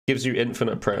gives you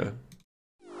infinite prayer.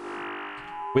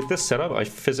 With this setup, I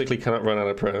physically cannot run out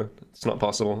of prayer. It's not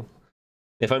possible.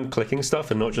 If I'm clicking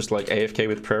stuff and not just like AFK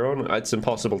with prayer on, it's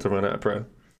impossible to run out of prayer.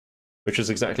 Which is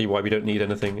exactly why we don't need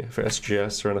anything for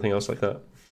SGS or anything else like that.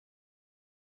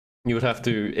 You would have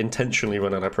to intentionally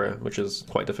run out of prayer, which is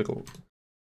quite difficult.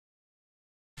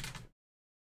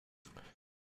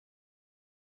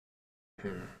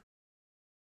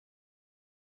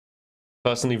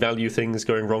 Personally value things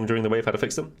going wrong during the wave, how to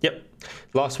fix them? Yep.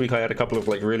 Last week I had a couple of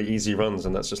like really easy runs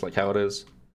and that's just like how it is.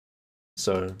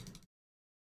 So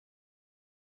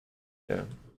yeah.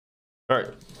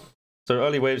 Alright. So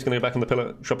early wave's gonna go back on the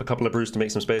pillar, drop a couple of brews to make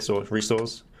some space or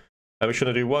restores. And we're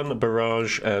gonna do one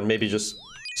barrage and maybe just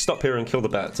stop here and kill the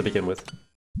bat to begin with.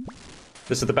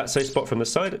 This is the bat safe spot from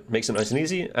this side, makes it nice and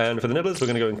easy. And for the nibblers, we're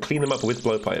gonna go and clean them up with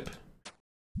blowpipe.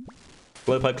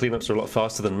 Blowpipe cleanups are a lot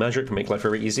faster than magic and make life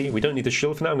very easy. We don't need the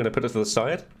shield for now, I'm going to put it to the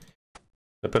side.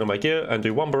 I put on my gear and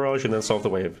do one barrage and then solve the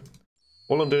wave.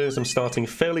 All I'm doing is I'm starting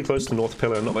fairly close to North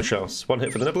Pillar and not much else. One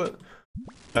hit for the nibbler.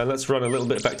 And let's run a little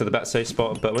bit back to the bat safe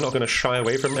spot, but we're not going to shy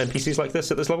away from NPCs like this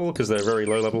at this level because they're very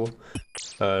low level.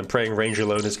 Praying range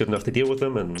alone is good enough to deal with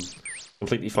them and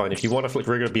completely fine. If you want to flick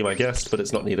rigor, be my guest, but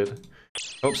it's not needed.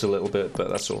 Helps a little bit, but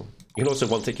that's all. You can also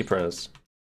one-tick your prayers.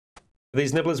 For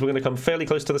these nibblers, we're going to come fairly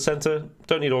close to the center,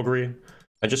 don't need augury,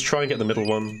 and just try and get the middle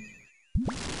one.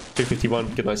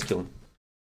 251, good, nice kill.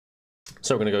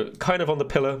 So we're going to go kind of on the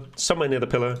pillar, somewhere near the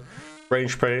pillar,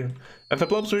 range pray. And for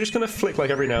blobs, we're just going to flick like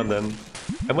every now and then.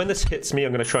 And when this hits me,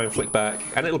 I'm going to try and flick back,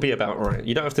 and it'll be about right.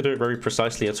 You don't have to do it very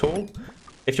precisely at all.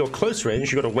 If you're close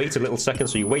range, you've got to wait a little second,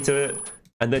 so you wait a bit,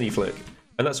 and then you flick.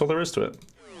 And that's all there is to it.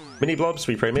 Mini blobs,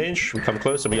 we pray mage, we come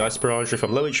close and we ice barrage. If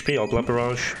I'm low HP, I'll blood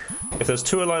barrage. If there's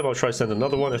two alive, I'll try to send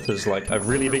another one. If there's like a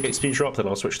really big XP drop, then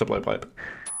I'll switch to blowpipe.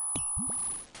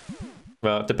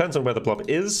 It depends on where the blob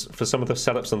is. For some of the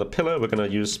setups on the pillar, we're going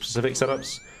to use specific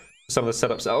setups. For some of the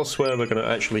setups elsewhere, we're going to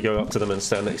actually go up to them and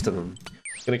stand next to them.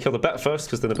 Going to kill the bat first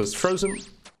because the nibbler's frozen.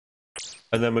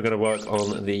 And then we're going to work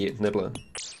on the nibbler.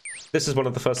 This is one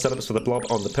of the first setups for the blob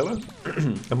on the pillar.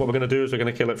 And what we're going to do is we're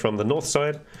going to kill it from the north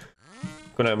side.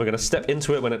 And we're going to step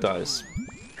into it when it dies.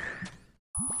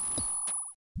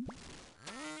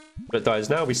 If it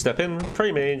dies now, we step in,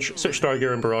 pray mage, switch to our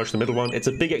gear and barrage the middle one. It's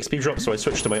a big XP drop, so I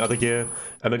switch to my other gear.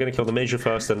 And we're going to kill the major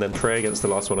first and then pray against the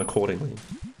last one accordingly.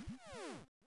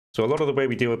 So a lot of the way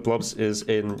we deal with blobs is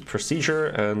in procedure,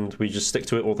 and we just stick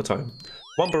to it all the time.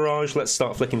 One barrage, let's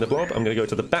start flicking the blob. I'm going to go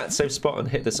to the bat safe spot and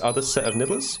hit this other set of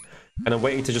nibblers. And I'm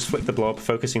waiting to just flick the blob,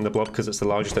 focusing the blob because it's the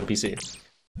largest NPC.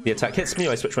 The attack hits me,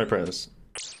 I switch my prayers.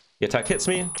 The attack hits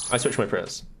me, I switch my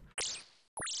prayers.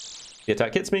 The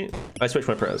attack hits me, I switch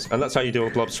my prayers. And that's how you deal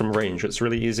with blobs from range. It's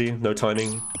really easy, no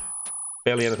timing,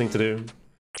 barely anything to do.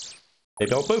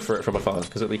 Maybe I'll bow for it from afar,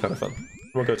 because it'll be kind of fun.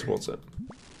 We'll go towards it.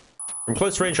 From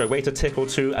close range, I wait a tick or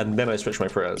two, and then I switch my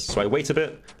prayers. So I wait a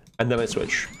bit, and then I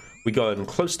switch. We go in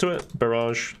close to it,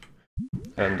 barrage,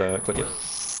 and click it.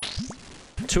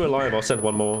 Two alive, I'll send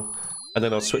one more, and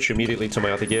then I'll switch immediately to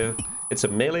my other gear. It's a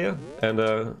melee, and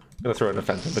I'm going to throw in a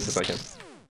phantom because I can.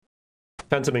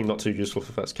 Phantoming not too useful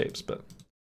for first capes, but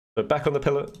back on the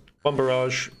pillar, one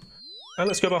barrage, and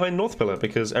let's go behind North Pillar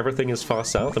because everything is far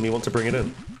south and we want to bring it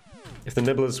in. If the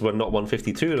nibblers were not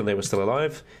 152 and they were still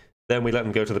alive, then we let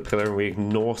them go to the pillar and we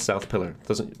ignore South Pillar.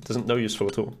 Doesn't no useful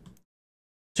at all.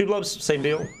 Two blobs, same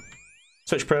deal.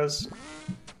 Switch prayers,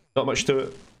 not much to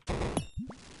it.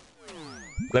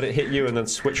 Let it hit you and then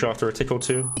switch after a tick or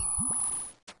two.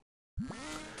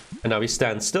 And now we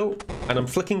stand still, and I'm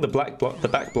flicking the back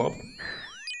blob.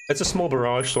 It's a small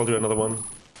barrage, so I'll do another one.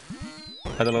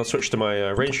 And then I'll switch to my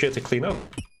range gear to clean up.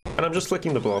 And I'm just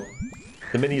flicking the blob.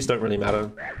 The minis don't really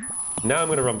matter. Now I'm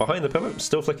going to run behind the pillar,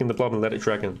 still flicking the blob and let it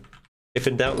drag in. If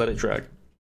in doubt, let it drag.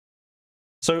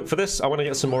 So for this, I want to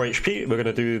get some more HP. We're going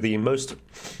to do the most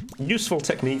useful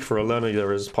technique for a learner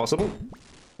there is possible.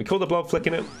 We call the blob,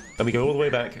 flicking it, and we go all the way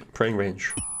back, praying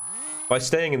range. By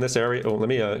staying in this area, let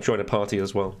me join a party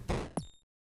as well.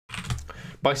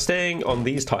 By staying on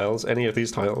these tiles, any of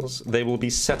these tiles, they will be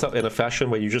set up in a fashion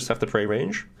where you just have to pray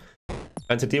range.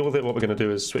 And to deal with it, what we're going to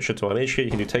do is switch it to our mage here.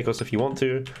 You can do Takos if you want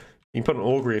to. You can put an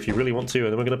augury if you really want to, and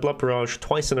then we're going to blood barrage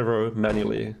twice in a row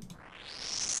manually.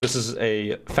 This is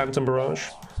a phantom barrage,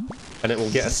 and it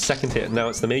will get a second hit. Now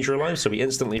it's the major alive, so we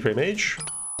instantly pray mage,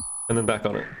 and then back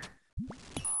on it.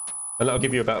 And that'll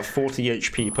give you about 40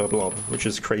 HP per blob, which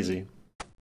is crazy.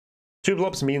 Two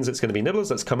blobs means it's going to be nibblers.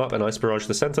 Let's come up and ice barrage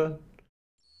the center.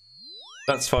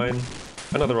 That's fine.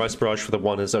 Another ice barrage for the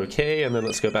one is okay, and then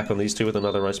let's go back on these two with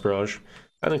another ice barrage,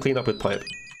 and then clean up with pipe.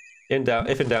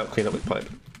 If in doubt, clean up with pipe.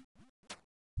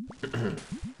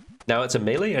 Now it's a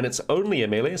melee, and it's only a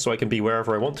melee, so I can be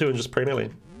wherever I want to and just pray melee.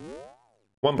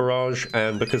 One barrage,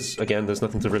 and because, again, there's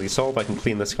nothing to really solve, I can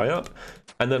clean this guy up,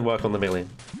 and then work on the melee.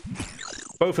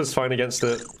 Bofa's fine against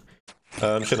it.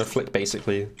 I'm just gonna flick,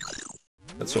 basically.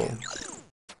 That's all.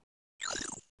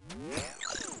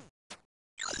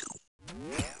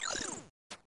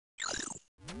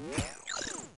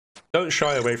 Don't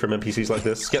shy away from NPCs like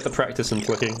this. Get the practice in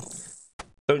flicking.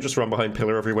 Don't just run behind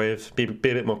pillar every wave. Be a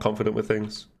bit more confident with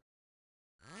things.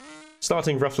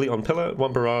 Starting roughly on pillar,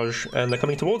 one barrage, and they're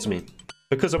coming towards me.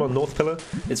 Because I'm on north pillar,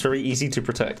 it's very easy to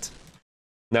protect.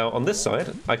 Now on this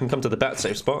side, I can come to the bat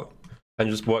safe spot and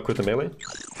just work with the melee.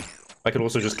 I could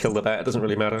also just kill the bat, it doesn't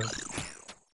really matter.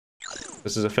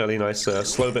 This is a fairly nice,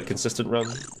 slow but consistent run.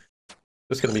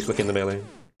 Just gonna be flicking the melee.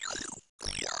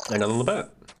 And on the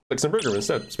bat. Flick some rigor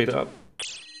instead, speed it up.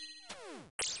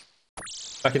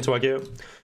 Back into our gear.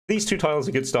 These two tiles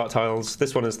are good start tiles.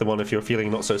 This one is the one if you're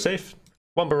feeling not so safe.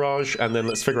 One barrage, and then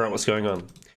let's figure out what's going on.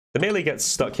 The melee gets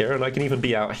stuck here, and I can even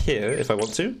be out here if I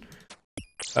want to.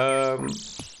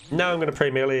 Now I'm going to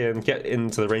pray melee and get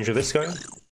into the range of this guy.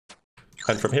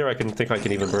 And from here I think I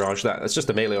can even barrage that. It's just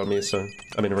a melee on me, so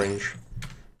I'm in range.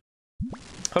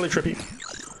 Holy trippy.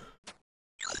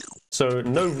 So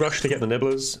no rush to get the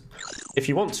nibblers. If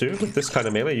you want to, with this kind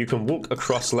of melee, you can walk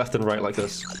across left and right like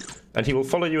this. And he will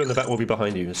follow you and the bat will be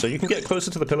behind you. So you can get closer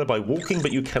to the pillar by walking,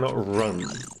 but you cannot run.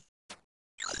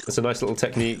 It's a nice little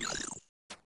technique.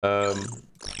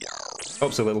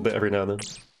 Helps a little bit every now and then.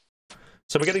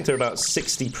 So we're getting to about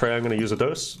 60 pray. I'm going to use a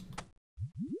dose.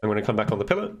 I'm going to come back on the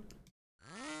pillar.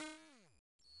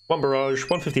 One barrage,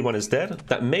 151 is dead.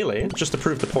 That melee, just to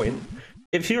prove the point,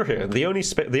 if you're here, the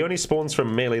only spawns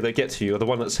from melee that get to you are the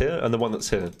one that's here and the one that's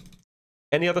here.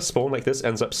 Any other spawn like this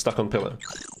ends up stuck on pillar.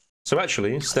 So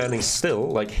actually, standing still,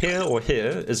 like here or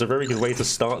here, is a very good way to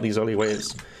start these early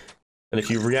waves. And if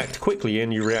you react quickly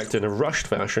and you react in a rushed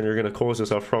fashion, you're going to cause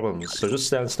yourself problems. So just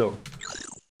stand still.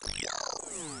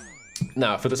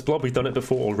 Now, for this blob, we've done it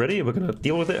before already. We're going to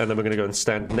deal with it, and then we're going to go and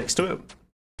stand next to it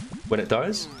when it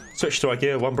dies. Switch to our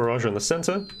gear, one barrage in the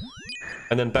center,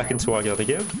 and then back into our other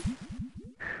gear.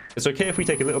 It's okay if we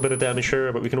take a little bit of damage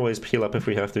here, but we can always peel up if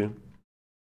we have to.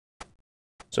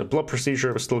 So blob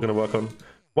procedure we're still going to work on.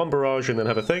 One barrage and then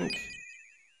have a think.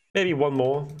 Maybe one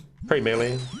more. Pray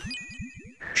melee.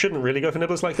 Shouldn't really go for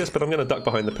nibblers like this, but I'm going to duck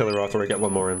behind the pillar after I get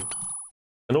one more in.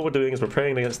 And all we're doing is we're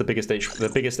praying against the biggest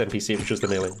NPC, which is the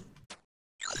melee.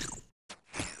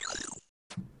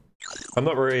 I'm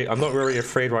not very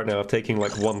afraid right now of taking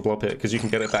like one blob hit, because you can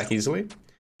get it back easily.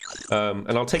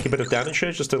 And I'll take a bit of damage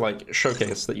here just to like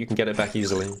showcase that you can get it back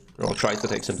easily. Or I'll try to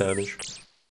take some damage.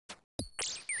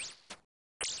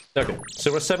 Okay,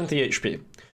 so we're 70 HP.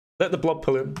 Let the blob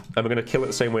pull in, and we're going to kill it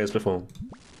the same way as before.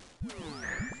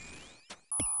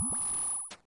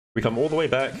 We come all the way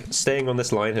back, staying on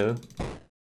this line here.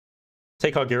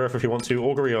 Take our gear off if you want to,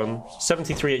 augury on.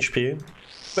 73 HP.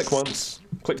 Click once,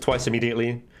 click twice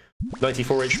immediately.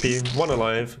 94 HP, one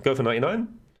alive, go for 99.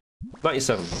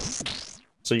 97.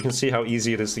 So you can see how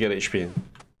easy it is to get HP.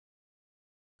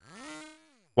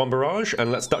 One barrage, and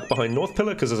let's duck behind north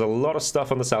pillar because there's a lot of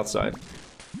stuff on the south side.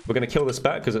 We're going to kill this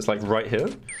bat because it's like right here.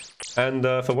 And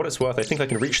for what it's worth, I think I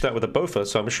can reach that with a Bofa,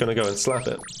 so I'm just going to go and slap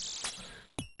it.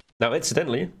 Now,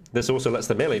 incidentally, this also lets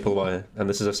the melee pull wire, and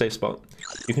this is a safe spot.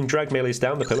 You can drag melees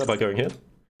down the pillar by going here,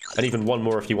 and even one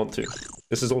more if you want to.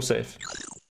 This is all safe.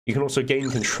 You can also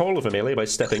gain control of a melee by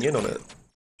stepping in on it.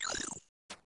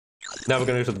 Now we're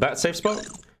going to go to the bat safe spot,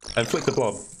 and flick the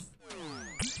blob.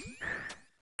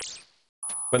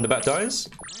 When the bat dies,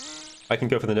 I can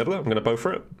go for the nibbler. I'm going to bow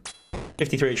for it.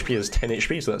 53 HP is 10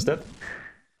 HP, so that's dead.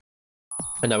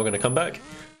 And now we're going to come back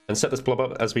and set this blob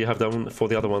up as we have done for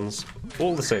the other ones.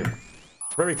 All the same.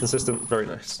 Very consistent, very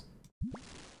nice.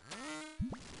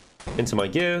 Into my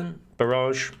gear,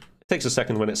 barrage. It takes a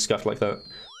second when it's scuffed like that.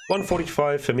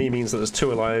 145 for me means that there's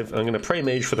 2 alive. I'm going to pray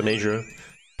mage for the major,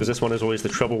 because this one is always the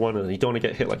trouble one, and you don't want to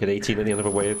get hit like an 18 at the end of a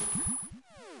wave.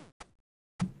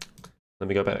 Let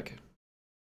me go back.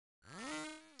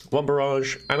 One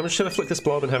barrage, and I'm just going to flick this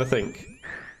blob and have a think.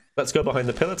 Let's go behind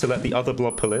the pillar to let the other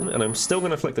blob pull in, and I'm still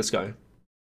going to flick this guy.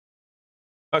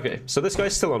 Okay, so this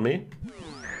guy's still on me.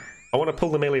 I want to pull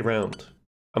the melee round.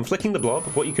 I'm flicking the blob.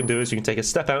 What you can do is you can take a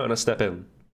step out and a step in.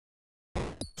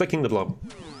 Flicking the blob.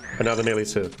 And now the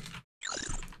melee's here.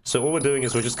 So all we're doing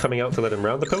is we're just coming out to let him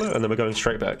round the pillar, and then we're going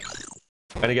straight back.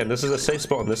 And again, this is a safe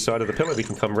spot on this side of the pillar. We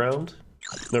can come round.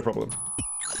 No problem.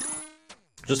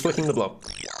 Just flicking the blob.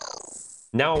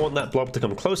 Now I want that blob to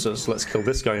come closer, so let's kill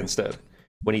this guy instead.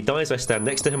 When he dies, I stand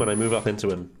next to him and I move up into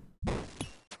him.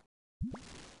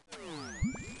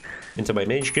 Into my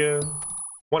mage gear.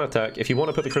 One attack. If you want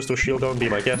to put the crystal shield on, be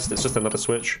my guest. It's just another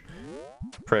switch.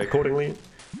 Pray accordingly.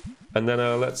 And then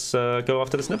let's go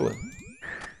after this nibbler.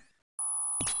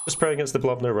 Just pray against the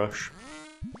blob, no rush.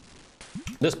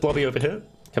 This blobby over here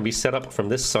can be set up from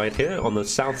this side here, on the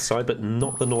south side, but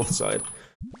not the north side.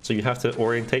 So you have to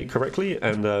orientate correctly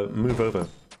and move over.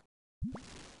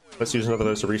 Let's use another of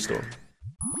those to restore.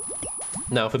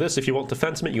 Now for this, if you want to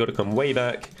phantom it, you got to come way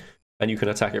back, and you can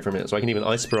attack it from here. So I can even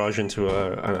ice barrage into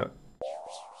a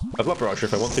blood barrage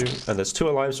if I want to, and there's 2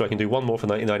 alive, so I can do 1 more for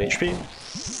 99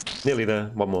 HP. Nearly there,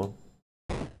 1 more.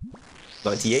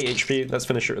 98 HP, let's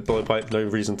finish it with blowpipe, no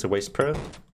reason to waste prayer.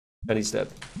 And he's dead.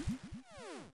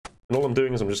 And all I'm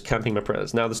doing is I'm just camping my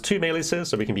prayers. Now there's 2 melees here,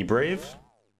 so we can be brave.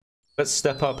 Let's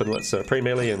step up and let's pray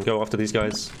melee and go after these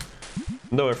guys.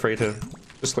 No afraid here,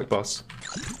 just click boss.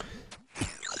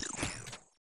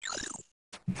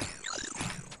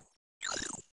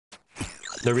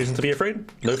 No reason to be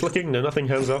afraid, no flicking, no nothing,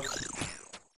 hands off.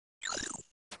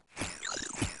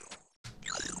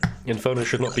 Inferno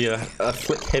should not be a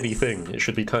flick-heavy thing. It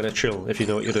should be kind of chill, if you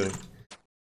know what you're doing.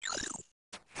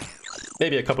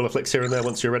 Maybe a couple of flicks here and there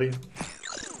once you're ready.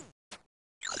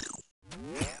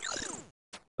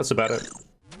 That's about it.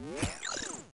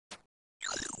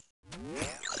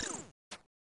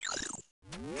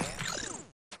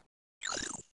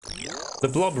 The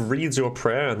blob reads your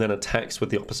prayer and then attacks with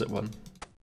the opposite one.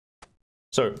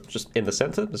 So, just in the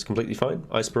center, that's completely fine.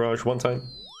 Ice barrage 1 time.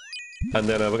 And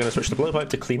then we're going to switch the blowpipe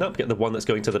to clean up, get the one that's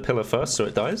going to the pillar first so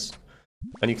it dies.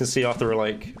 And you can see after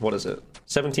like, what is it?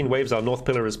 17 waves, our north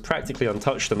pillar is practically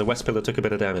untouched and the west pillar took a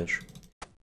bit of damage.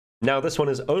 Now this one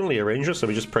is only a ranger, so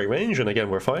we just pray range and again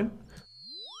we're fine.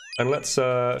 And let's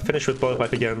finish with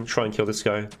blowpipe again, try and kill this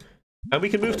guy. And we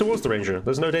can move towards the ranger,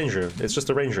 there's no danger, it's just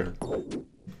a ranger.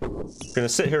 We're going to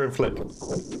sit here and flick.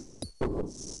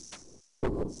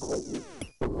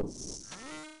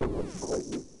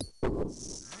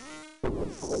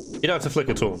 You don't have to flick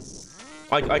at all.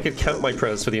 I could count my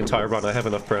prayers for the entire run, I have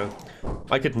enough prayer.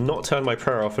 I could not turn my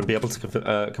prayer off and be able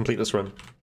to complete this run.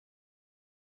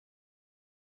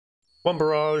 1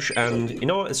 barrage, and you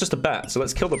know what, it's just a bat, so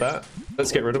let's kill the bat,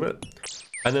 let's get rid of it.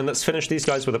 And then let's finish these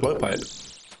guys with a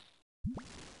blowpipe.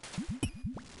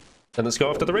 And let's go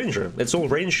after the ranger. It's all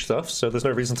range stuff, so there's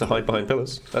no reason to hide behind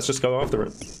pillars. Let's just go after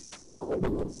it.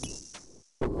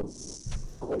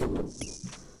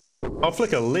 I'll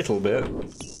flick a little bit,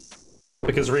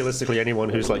 because realistically anyone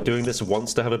who's like doing this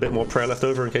wants to have a bit more prayer left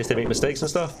over in case they make mistakes and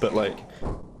stuff, but like,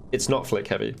 it's not flick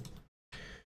heavy.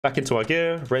 Back into our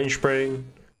gear, range spraying.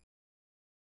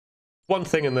 1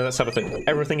 thing and then let's have a thing.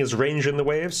 Everything is range in the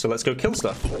waves, so let's go kill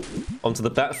stuff. Onto the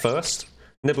bat first.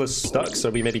 Nibbler's stuck, so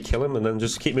we maybe kill him and then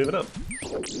just keep moving up.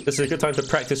 This is a good time to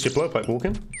practice your blowpipe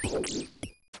walking.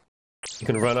 You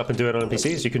can run up and do it on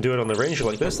NPCs, you can do it on the ranger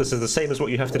like this. This is the same as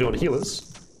what you have to do on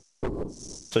healers.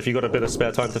 So if you've got a bit of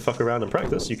spare time to fuck around and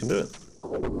practice, you can do it.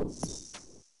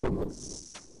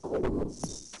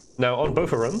 Now on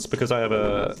Bofa runs, because I have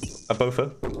a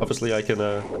Bofa, obviously I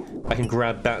can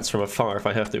grab bats from afar if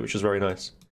I have to, which is very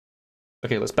nice.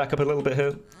 Okay, let's back up a little bit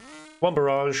here. 1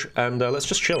 barrage, and let's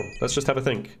just chill. Let's just have a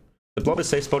think. The blob is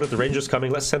safe spotted, the ranger's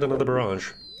coming, let's send another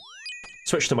barrage.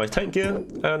 Switch to my tank gear,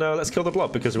 and let's kill the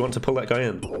blob because we want to pull that guy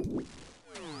in.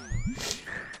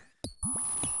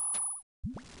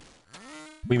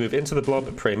 We move into the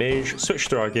blob, pray mage, switch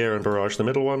to our gear and barrage the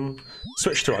middle one,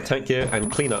 switch to our tank gear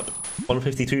and clean up.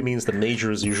 152 means the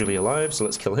major is usually alive, so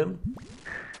let's kill him.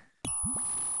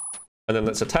 And then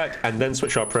let's attack, and then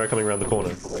switch our prayer coming around the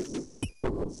corner.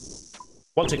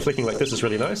 1 tick flicking like this is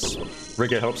really nice.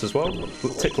 Rigger helps as well.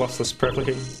 Tick lossless prayer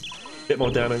flicking. Bit more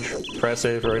damage. Prayer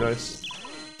save, very nice.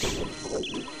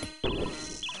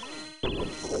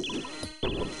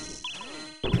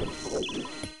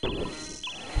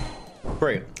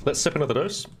 Great. Let's sip another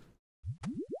dose.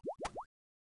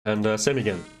 And same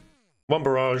again. 1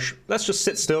 barrage. Let's just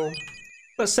sit still.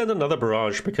 Let's send another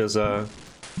barrage because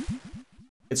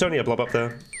it's only a blob up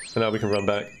there. And now we can run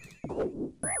back.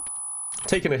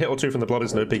 Taking a hit or 2 from the blob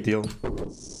is no big deal.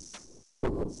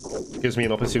 Gives me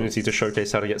an opportunity to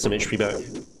showcase how to get some HP back.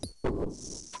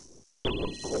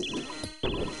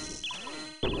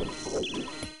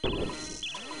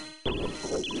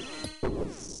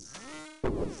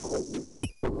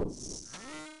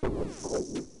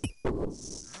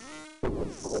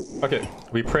 Okay,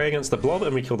 we pray against the blob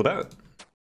and we kill the bat.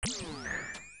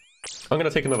 I'm gonna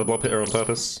take another blob hitter on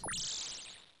purpose.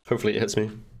 Hopefully it hits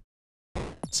me.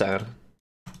 Sad.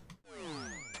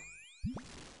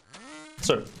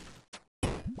 So,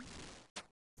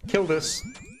 kill this,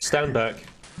 stand back,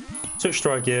 Switch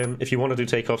to our gear. If you want to do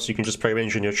takeoffs, you can just pray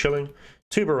range and you're chilling.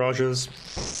 2 barrages.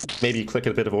 Maybe you click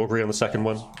a bit of augury on the second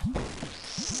one.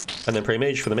 And then pray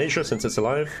mage for the major since it's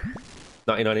alive.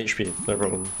 99 HP, no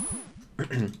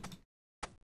problem.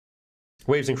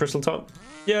 Waves in crystal top?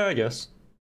 Yeah, I guess.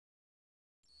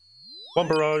 1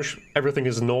 barrage, everything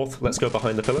is north, let's go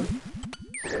behind the pillar.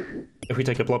 If we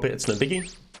take a blob hit, it's no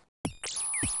biggie.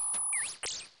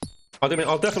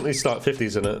 I'll definitely start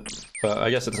 50s in it, but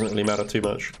I guess it doesn't really matter too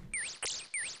much.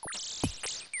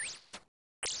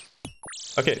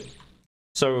 Okay,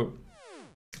 so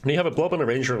when you have a blob and a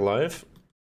ranger alive,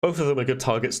 both of them are good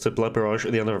targets to blood barrage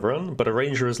at the end of a run, but a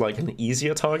ranger is like an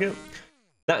easier target.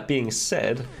 That being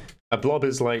said, a blob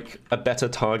is like a better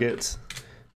target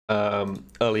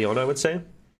early on, I would say,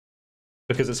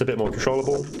 because it's a bit more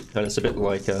controllable and it's a bit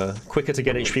like quicker to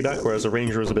get HP back, whereas a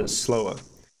ranger is a bit slower.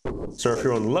 So if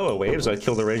you're on lower waves, I'd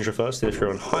kill the ranger first, and if you're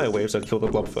on higher waves, I'd kill the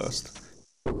blob first.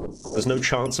 There's no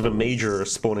chance of a major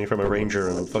spawning from a ranger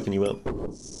and fucking you up,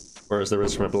 whereas there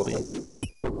is from a blobby.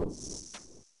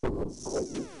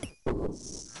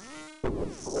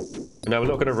 Now we're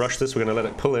not going to rush this, we're going to let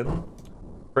it pull in,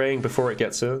 praying before it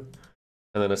gets here,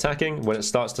 and then attacking. When it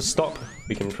starts to stop,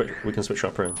 we can switch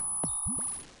our praying.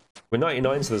 We're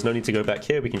 99, so there's no need to go back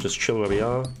here, we can just chill where we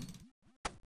are.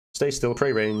 Stay still,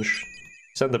 pray range,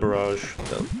 send the barrage,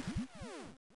 done.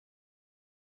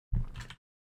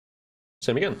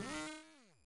 Same again.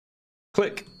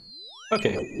 Click.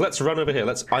 Okay, let's run over here,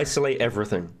 let's isolate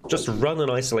everything. Just run and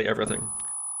isolate everything.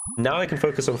 Now I can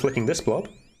focus on flicking this blob.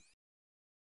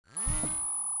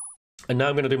 And now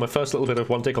I'm going to do my first little bit of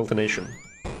one-tick alternation.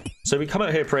 So we come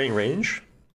out here praying range,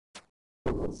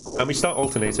 and we start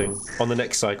alternating on the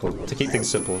next cycle to keep things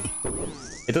simple.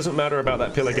 It doesn't matter about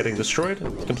that pillar getting destroyed,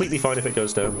 it's completely fine if it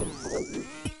goes down.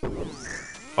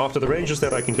 After the range is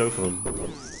dead, I can go for them.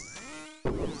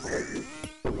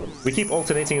 We keep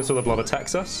alternating until the blob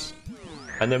attacks us,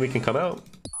 and then we can come out,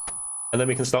 and then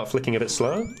we can start flicking a bit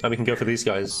slower, and we can go for these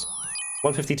guys.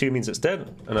 152 means it's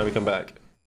dead, and now we come back.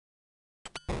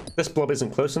 This blob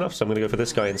isn't close enough, so I'm going to go for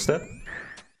this guy instead,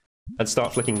 and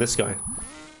start flicking this guy.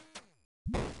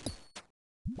 We're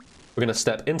going to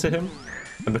step into him,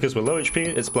 and because we're low HP,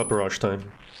 it's blood barrage time.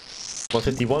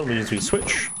 151 means we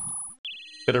switch,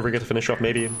 bit of rigor to finish off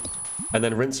maybe, and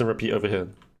then rinse and repeat over here.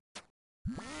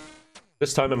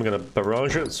 This time I'm going to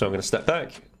barrage it, so I'm going to step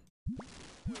back.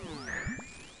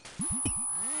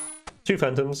 2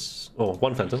 phantoms, or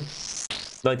 1 phantom,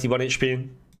 91 HP,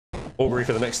 augury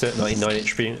for the next hit, 99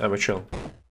 HP, and we're chill.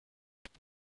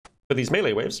 For these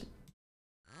melee waves,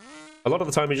 a lot of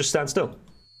the time we just stand still.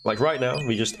 Like right now,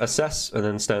 we just assess and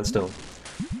then stand still.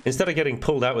 Instead of getting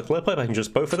pulled out with flare pipe, I can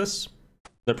just bow for this,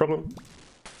 no problem.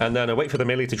 And then I wait for the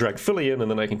melee to drag fully in, and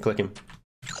then I can click him.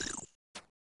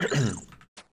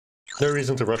 No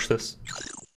reason to rush this.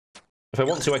 If I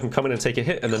want to, I can come in and take a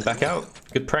hit and then back out.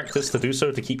 Good practice to do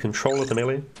so to keep control of the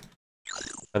melee.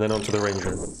 And then onto the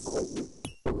ranger.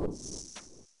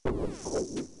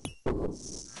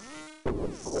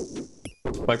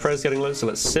 My prayer's getting low, so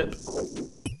let's sip.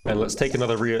 And let's take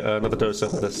another dose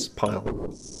out of this pile.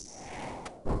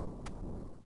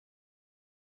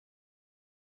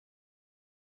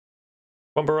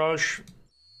 One barrage.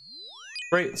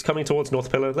 Great, it's coming towards North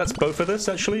Pillar. Let's bow for this,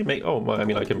 actually. I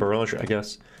mean, I can barrage it, I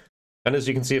guess. And as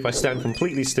you can see, if I stand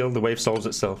completely still, the wave solves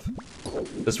itself.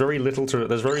 There's very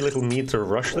little need to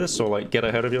rush this or like get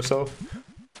ahead of yourself.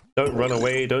 Don't run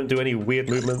away, don't do any weird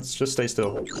movements, just stay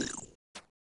still.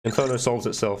 Inferno solves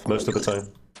itself most of the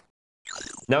time.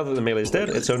 Now that the melee is dead,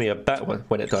 it's only a bat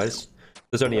when it dies.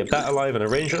 There's only a bat alive and a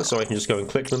ranger, so I can just go and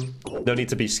click them. No need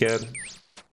to be scared.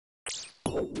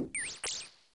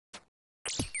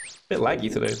 Bit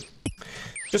laggy today.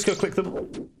 Just go click them.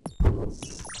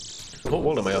 What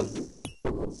wall am I on?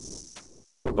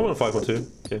 I'm on 512.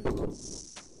 Okay.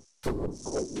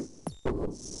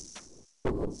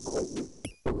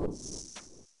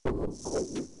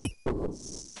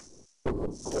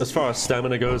 As far as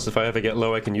stamina goes, if I ever get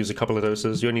low, I can use a couple of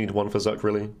doses. You only need 1 for Zuck,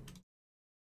 really.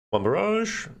 1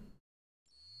 barrage.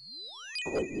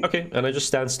 Okay, and I just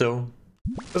stand still.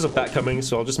 There's a bat coming,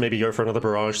 so I'll just maybe go for another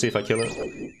barrage, see if I kill it.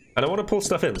 And I want to pull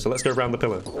stuff in, so let's go around the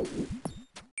pillar.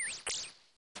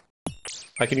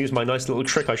 I can use my nice little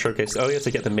trick I showcased earlier to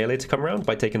get the melee to come around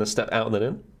by taking a step out and then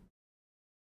in.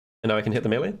 And now I can hit the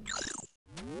melee.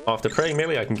 After praying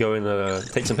melee, I can go and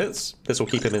take some hits. This will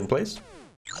keep him in place,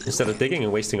 instead of digging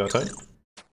and wasting our time.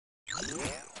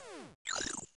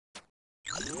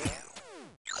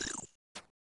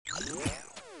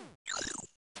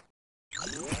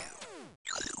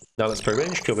 Now let's pray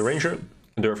range, kill the ranger.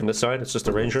 Can do it from this side, it's just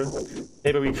a ranger.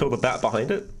 Maybe we kill the bat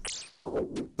behind it.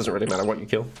 Doesn't really matter what you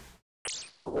kill.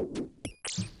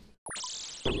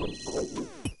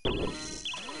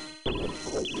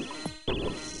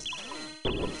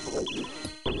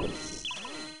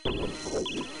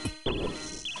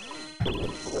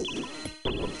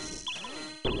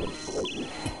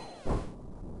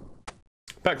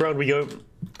 Background we go.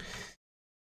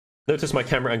 Notice my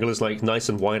camera angle is like nice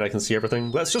and wide, I can see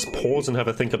everything. Let's just pause and have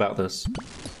a think about this.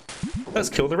 Let's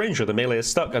kill the ranger, the melee is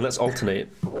stuck, and let's alternate.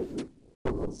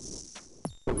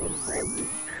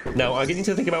 Now, I need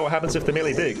to think about what happens if the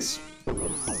melee digs.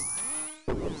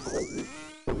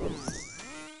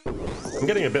 I'm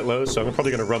getting a bit low, so I'm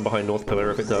probably going to run behind North Pillar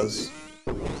if it does.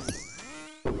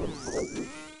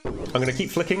 I'm going to keep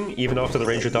flicking even after the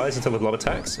ranger dies until the blob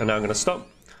attacks, and now I'm going to stop.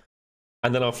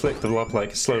 And then I'll flick the blob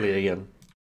like slowly again.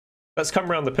 Let's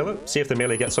come around the pillar, see if the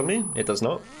melee gets on me. It does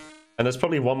not. And there's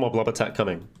probably one more blob attack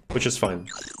coming, which is fine.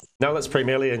 Now let's pray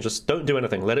melee and just don't do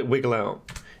anything. Let it wiggle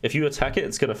out. If you attack it,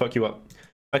 it's going to fuck you up.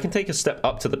 I can take a step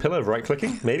up to the pillar,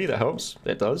 right-clicking. Maybe that helps.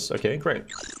 It does. Okay, great.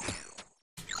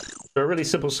 So a really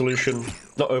simple solution,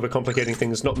 not overcomplicating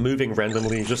things, not moving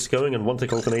randomly, just going and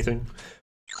one-tick alternating.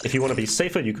 If you want to be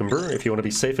safer, you can brew. If you want to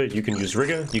be safer, you can use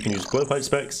rigor. You can use blowpipe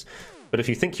specs. But if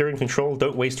you think you're in control,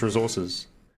 don't waste resources.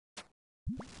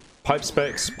 Pipe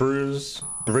specs, brews,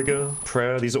 rigor,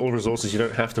 prayer, these are all resources you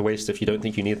don't have to waste if you don't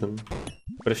think you need them.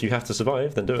 But if you have to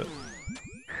survive, then do it.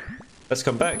 Let's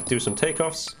come back, do some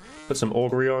takeoffs, put some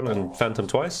augury on and phantom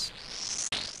twice.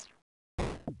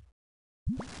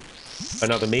 And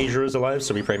now the major is alive,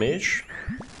 so we pray mage.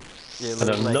 Yeah, and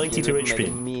I'm like 92 HP. Make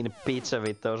a mean pizza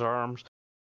with those arms.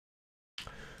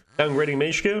 Downgrading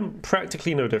mage gear,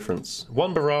 practically no difference.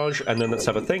 One barrage, and then let's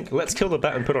have a think. Let's kill the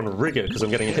bat and put on rigor, because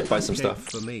I'm getting hit by some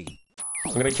stuff.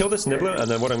 I'm going to kill this nibbler, and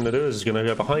then what I'm going to do is going to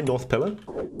go behind North Pillar.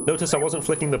 Notice I wasn't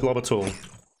flicking the blob at all.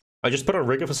 I just put on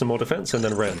rigor for some more defense, and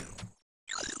then ran.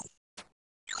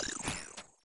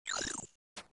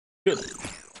 Good.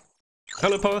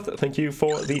 Hello Path, thank you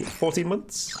for the 14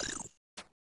 months.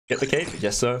 Get the cape?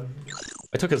 Yes sir.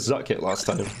 I took a Zuck hit last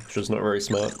time, which was not very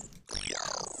smart.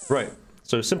 Right.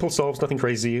 So simple solves, nothing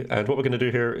crazy, and what we're going to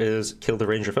do here is kill the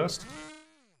ranger first.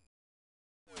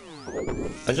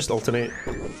 And just alternate.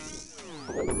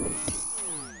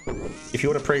 If you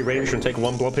want to pray range and take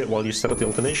one blob hit while you set up the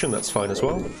alternation, that's fine as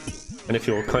well. And if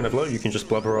you're kind of low, you can just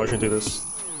blob barrage and do this.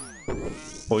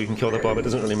 Or you can kill the blob, it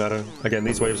doesn't really matter. Again,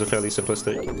 these waves are fairly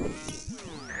simplistic.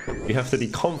 You have to be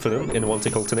confident in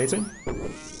one-tick alternating. I'm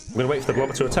going to wait for the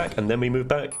blobber to attack, and then we move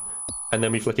back, and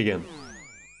then we flick again.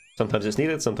 Sometimes it's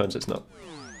needed, sometimes it's not.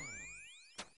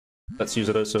 Let's use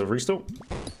a dose of restore.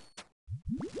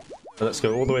 And let's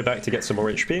go all the way back to get some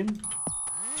more HP.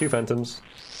 2 phantoms.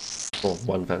 Or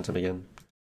 1 phantom again.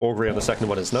 Augury on the second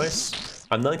one is nice.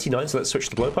 I'm 99, so let's switch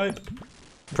to blowpipe.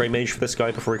 Pray mage for this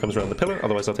guy before he comes around the pillar,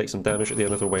 otherwise I'll take some damage at the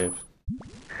end of the wave.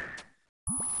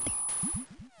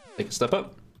 Take a step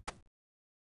up.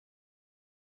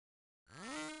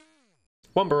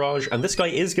 1 barrage, and this guy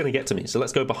is going to get to me, so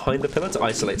let's go behind the pillar to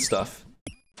isolate stuff.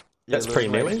 Let's pray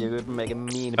melee.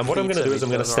 And what I'm going to do is I'm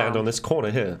going to stand on this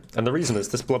corner here. And the reason is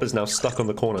this blob is now stuck on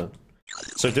the corner.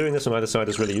 So doing this on either side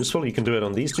is really useful. You can do it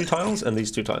on these 2 tiles and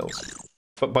these 2 tiles.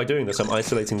 But by doing this, I'm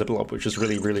isolating the blob, which is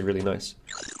really, really, really nice.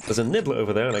 There's a nibbler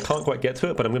over there, and I can't quite get to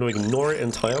it, but I'm going to ignore it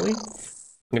entirely.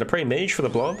 I'm going to pray mage for the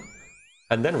blob,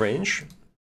 and then range,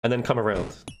 and then come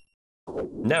around.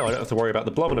 Now I don't have to worry about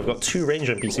the blob, and I've got 2 range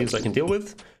NPCs I can deal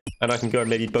with, and I can go and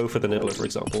maybe bow for the nibbler, for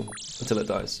example, until it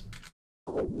dies.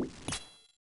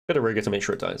 Bit of rigor to make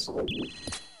sure it dies.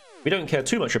 We don't care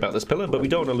too much about this pillar, but we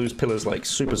don't want to lose pillars like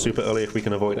super, super early if we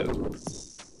can avoid it.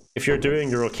 If you're doing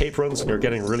your cape runs and you're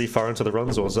getting really far into the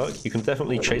runs or Zuck, you can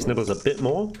definitely chase nibblers a bit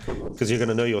more, because you're going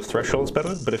to know your thresholds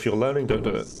better, but if you're learning, don't do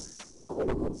it.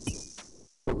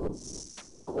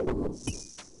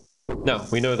 Now,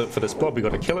 we know that for this blob we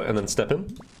got to kill it and then step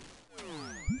in.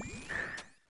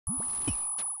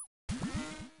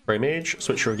 Pray mage,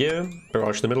 switch your gear,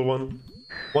 barrage the middle one.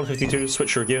 152,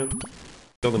 switch your gear,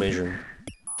 kill the major.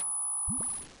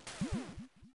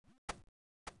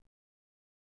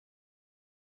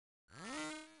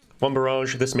 One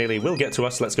barrage, this melee will get to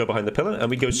us, let's go behind the pillar, and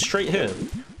we go straight here,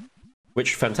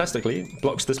 which fantastically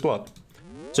blocks this blob.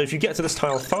 So if you get to this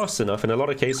tile fast enough, in a lot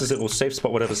of cases it will safe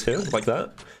spot whatever's here, like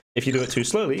that. If you do it too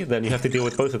slowly, then you have to deal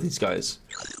with both of these guys.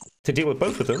 To deal with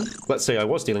both of them, let's say I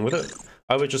was dealing with it,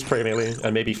 I would just pray melee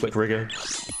and maybe flick rigor,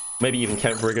 maybe even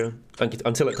camp rigor,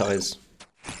 until it dies.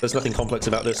 There's nothing complex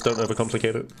about this, don't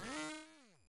overcomplicate it.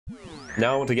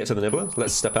 Now I want to get to the nibbler,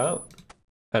 let's step out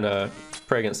and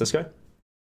pray against this guy.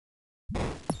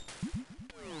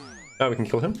 Now we can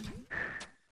kill him.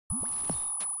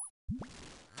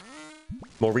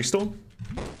 More restore.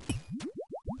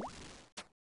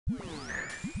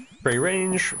 Spray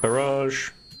range,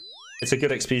 barrage. It's a good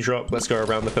XP drop. Let's go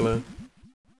around the pillar.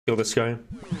 Kill this guy.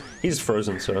 He's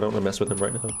frozen, so I don't want to mess with him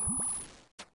right now.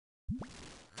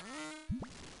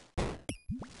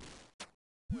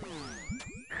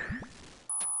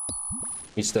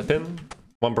 You step in.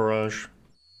 One barrage.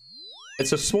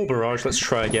 It's a small barrage. Let's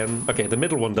try again. Okay, the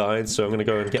middle one died, so I'm going to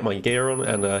go and get my gear on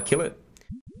and kill it.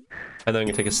 And then I'm going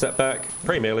to take a step back,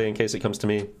 pray melee in case it comes to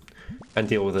me, and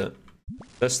deal with it.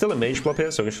 There's still a mage blob here,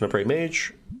 so I'm just going to pray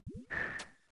mage.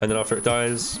 And then after it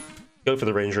dies, go for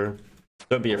the ranger.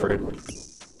 Don't be afraid.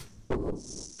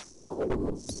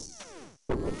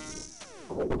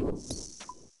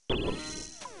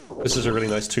 This is a really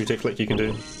nice 2-tick flick you can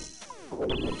do.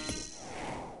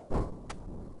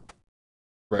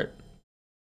 Right.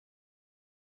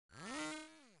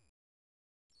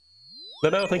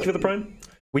 Now, thank you for the prime.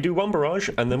 We do one barrage,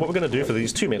 and then what we're going to do for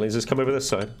these two melees is come over this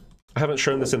side. I haven't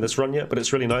shown this in this run yet, but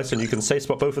it's really nice, and you can safe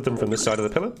spot both of them from this side of the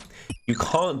pillar. You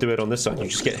can't do it on this side, you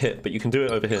just get hit, but you can do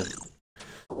it over here.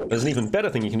 There's an even better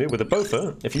thing you can do with a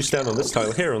Bofa. If you stand on this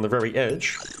tile here on the very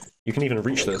edge, you can even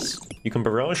reach this. You can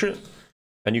barrage it,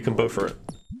 and you can Bofa it.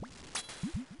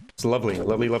 It's a lovely,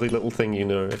 lovely, lovely little thing you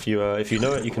know. If you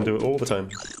know it, you can do it all the time.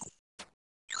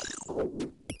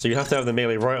 So you have to have the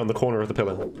melee right on the corner of the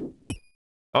pillar.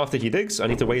 After he digs, I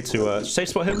need to wait to safe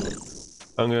spot him.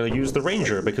 I'm going to use the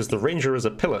ranger, because the ranger is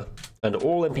a pillar, and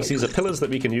all NPCs are pillars that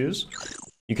we can use.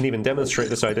 You can even demonstrate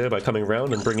this idea by coming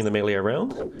around and bringing the melee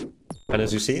around. And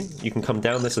as you see, you can come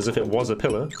down this as if it was a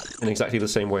pillar in exactly the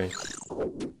same way.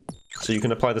 So you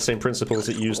can apply the same principles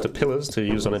that you use to pillars to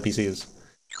use on NPCs.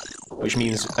 Which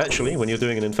means, actually, when you're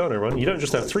doing an Inferno run, you don't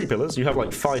just have 3 pillars, you have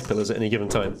like 5 pillars at any given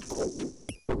time.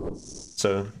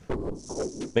 So,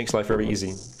 makes life very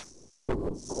easy.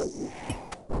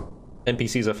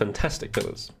 NPCs are fantastic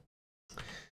pillars.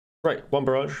 Right, one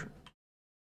barrage.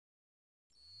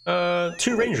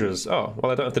 2 rangers. Oh,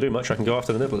 well I don't have to do much, I can go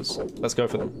after the nibblers. Let's go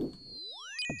for them.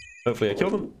 Hopefully I kill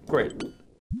them. Great.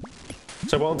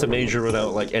 So we're on to major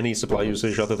without like any supply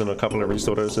usage other than a couple of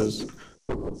restore doses.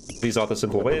 These are the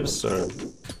simple waves, so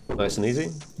nice and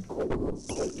easy.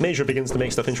 Major begins to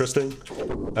make stuff interesting,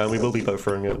 and we will be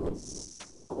Bofering it.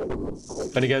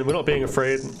 And again, we're not being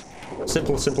afraid.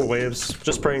 Simple waves,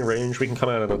 just praying range, we can come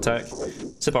out and attack.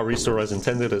 Sip our restore as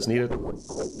intended, as needed.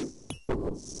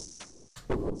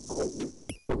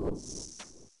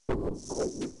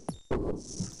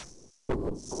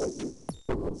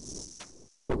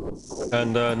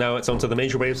 And now it's onto the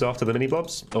major waves after the mini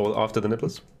blobs, or after the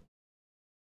nibblers.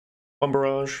 One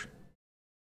barrage.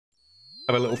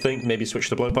 Have a little think, maybe switch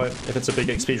to blowpipe if it's a big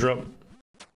XP drop.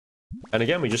 And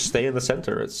again, we just stay in the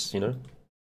center. It's, you know,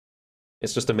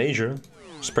 it's just a major.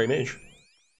 Spray mage.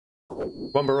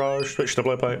 One barrage, switch to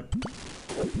blowpipe.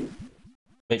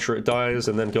 Make sure it dies,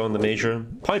 and then go on the major.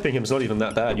 Piping him's not even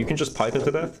that bad. You can just pipe him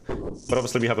to death. But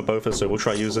obviously we have a Bofa, so we'll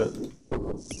try use it.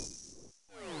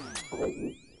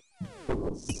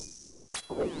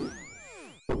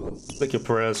 Click your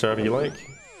prayers however you like.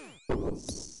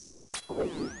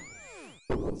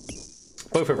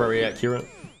 Both are very accurate.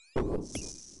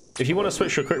 If you want to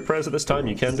switch your quick prayers at this time,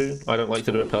 you can do. I don't like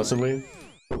to do it personally.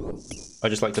 I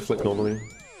just like to flick normally.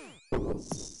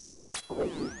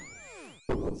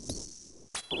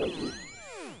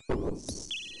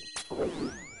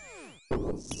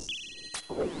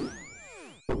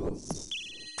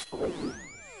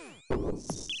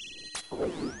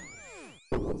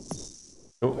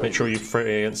 Oh, make sure you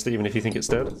fray against it even if you think it's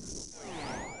dead.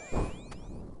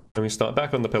 Then we start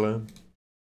back on the pillar.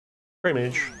 Spray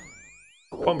mage.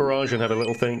 One barrage and have a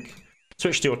little think.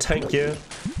 Switch to your tank gear.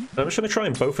 And I'm just going to try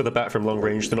and Bofa the bat from long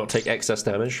range to not take excess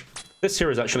damage. This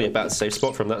here is actually a bat safe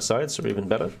spot from that side, so even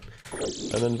better.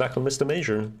 And then back on Mr.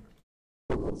 Major.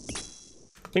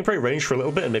 We can pray range for a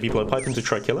little bit and maybe blowpipe him to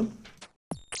try kill him.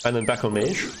 And then back on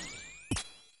mage.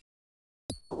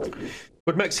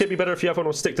 Would Max Cape be better if you have one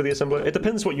or stick to the assembler? It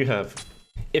depends what you have.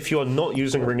 If you are not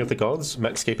using Ring of the Gods,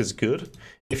 Max Cape is good.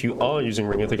 If you are using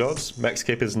Ring of the Gods, Max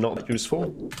Cape is not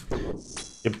useful.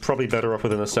 You're probably better off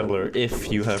with an assembler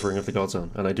if you have Ring of the Gods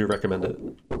on, and I do recommend it.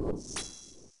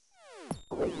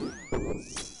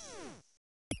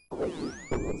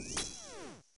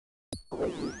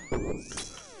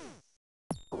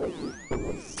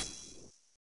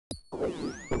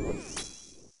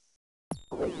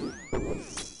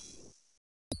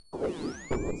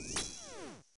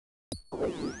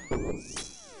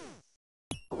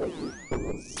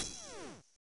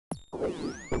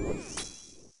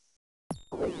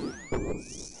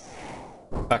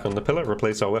 Back on the pillar,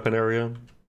 replace our weapon area.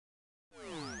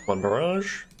 One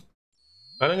barrage.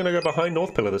 And I'm going to go behind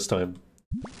north pillar this time.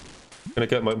 Gonna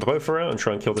get my Bofa out and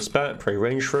try and kill this bat, pray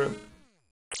range for it.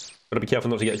 Gotta be careful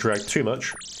not to get dragged too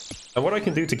much. And what I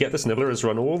can do to get this Nibbler is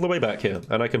run all the way back here,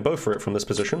 and I can Bofa it from this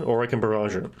position, or I can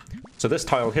barrage it. So this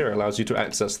tile here allows you to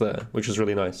access there, which is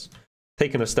really nice.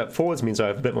 Taking a step forwards means I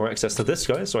have a bit more access to this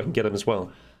guy, so I can get him as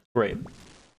well. Great.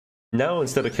 Now,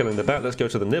 instead of killing the bat, let's go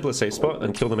to the Nibbler safe spot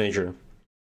and kill the Major.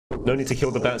 No need to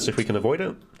kill the bats if we can avoid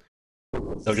it.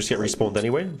 They'll just get respawned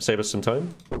anyway, save us some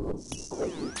time.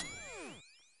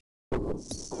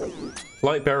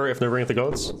 Lightbearer if no Ring of the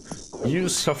Gods.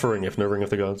 Use Suffering if no Ring of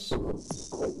the Gods.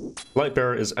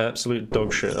 Lightbearer is absolute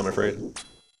dog shit, I'm afraid.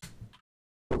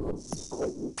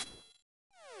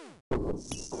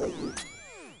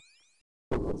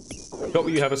 Got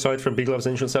what you have aside from B-Gloves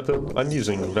Ancient Sceptre? I'm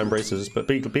using vambraces, but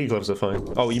B-Gloves are fine.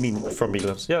 Oh, you mean from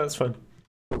B-Gloves? Yeah, that's fine.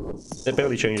 It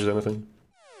barely changes anything.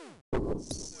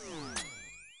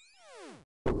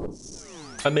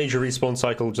 A major respawn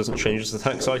cycle doesn't change its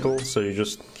attack cycle, so you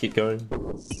just keep going.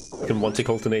 You can one-tick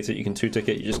alternate it, you can two-tick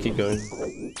it, you just keep going.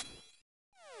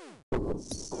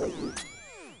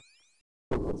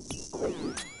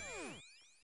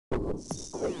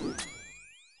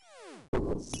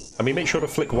 I mean, make sure to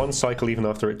flick one cycle even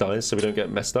after it dies, so we don't get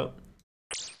messed up.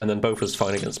 And then Bofa's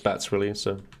fine against bats, really,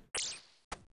 so...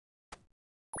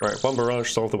 Alright, one barrage,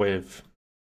 solve the wave.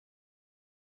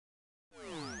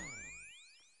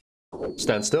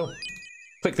 Stand still.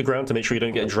 Click the ground to make sure you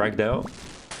don't get dragged out.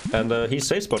 And he's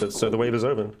safe spotted, so the wave is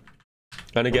over.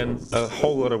 And again, a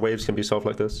whole lot of waves can be solved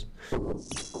like this.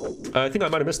 I think I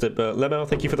might have missed it, but Lemao,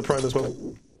 thank you for the prime as well.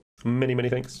 Many, many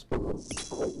thanks.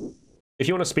 If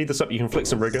you want to speed this up, you can flick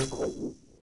some rigor.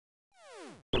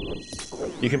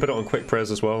 You can put it on quick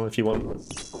pres as well if you want.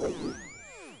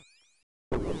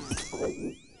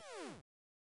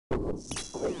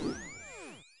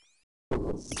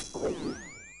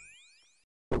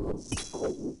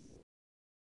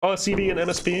 RCB and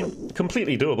MSP,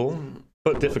 completely doable,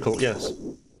 but difficult, yes.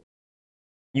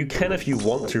 You can if you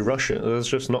want to rush it, there's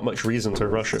just not much reason to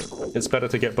rush it. It's better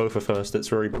to get Bofa first, it's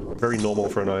very normal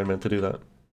for an Iron Man to do that.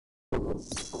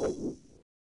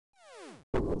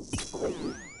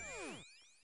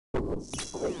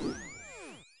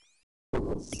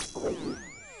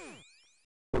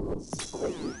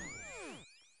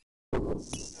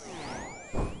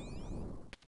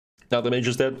 Now the Mage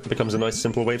is dead, it becomes a nice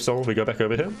simple wave solve. We go back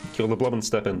over here, kill the blob and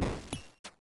step in.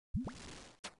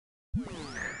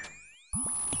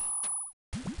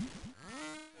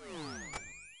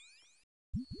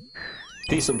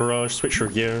 Decent barrage, switch your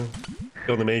gear,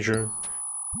 kill the Major,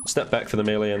 step back for the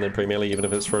melee and then pray melee even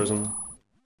if it's frozen.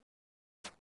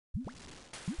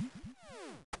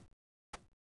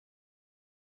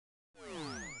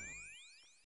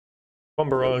 One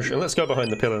barrage, and let's go behind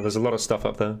the pillar, there's a lot of stuff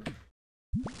up there.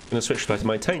 I'm gonna switch back to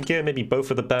my tank gear, maybe both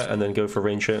for the bat, and then go for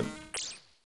range hit.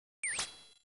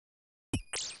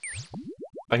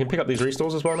 I can pick up these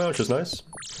restores as well now, which is nice.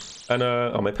 And,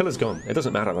 oh, my pillar's gone. It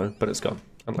doesn't matter though, but it's gone.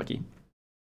 Unlucky.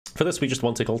 For this, we just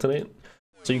one-tick alternate.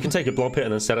 So you can take a blob hit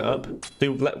and then set it up.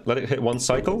 Let it hit one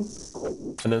cycle,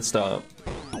 and then start.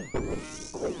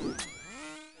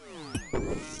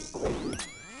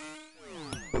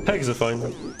 Pegs are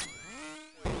fine.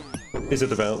 These are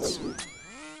devouts.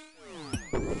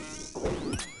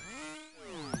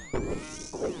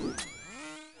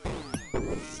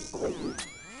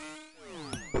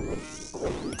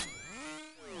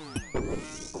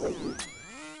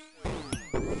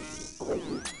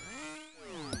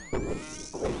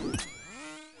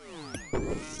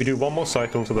 We do one more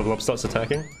cycle until the blob starts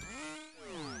attacking.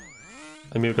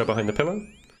 And we'll go behind the pillar.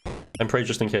 And pray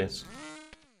just in case.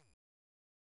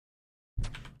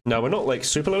 Now we're not like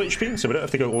super low HP, so we don't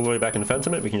have to go all the way back and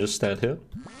phantom it, we can just stand here.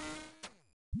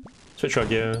 Switch our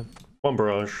gear, one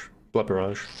barrage, blood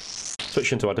barrage.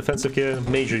 Switch into our defensive gear,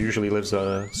 Major usually lives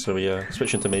so we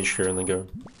switch into mage gear and then go.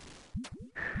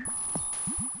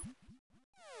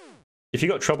 If you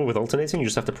got trouble with alternating, you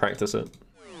just have to practice it.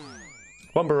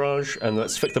 One barrage, and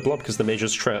let's flick the blob because the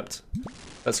Major's trapped.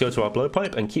 Let's go to our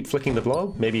blowpipe and keep flicking the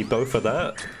blob, maybe bow for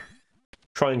that.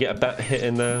 Try and get a bat hit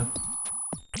in there.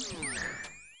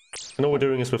 And all we're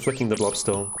doing is we're flicking the blob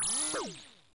still.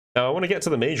 Now I want to get to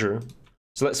the Major,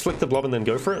 so let's flick the blob and then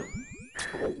go for it.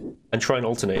 And try and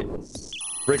alternate.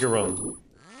 Rigor run.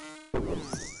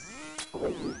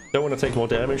 Don't want to take more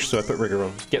damage, so I put rigor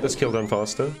on. Get this kill done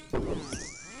faster.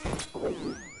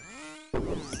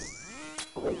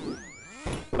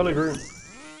 Hello, Gru.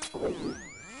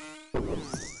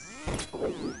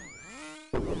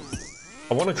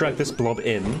 I want to drag this blob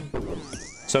in,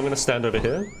 so I'm going to stand over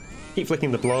here, keep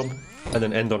flicking the blob, and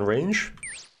then end on range.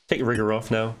 Take rigor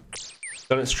off now.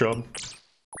 Done its job.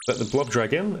 Let the blob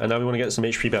drag in, and now we want to get some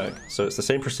HP back. So it's the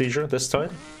same procedure this time.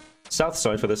 South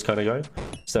side for this kind of guy.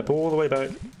 Step all the way back.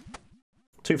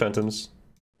 2 phantoms.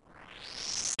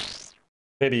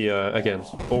 Maybe, again,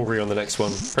 Augury on the next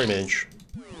one. Pray mage.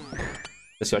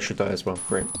 This guy should die as well.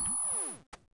 Great.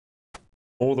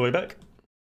 All the way back.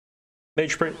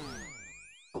 Mage spray.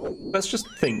 Let's just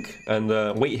think and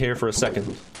wait here for a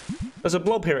second. There's a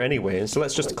blob here anyway, so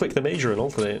let's just click the major and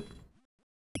alternate.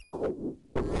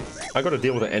 I gotta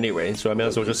deal with it anyway, so I may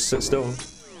as well just sit still.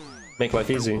 Make life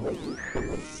easy.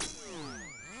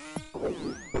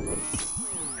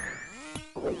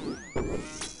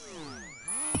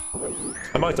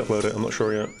 I might upload it, I'm not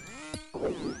sure yet.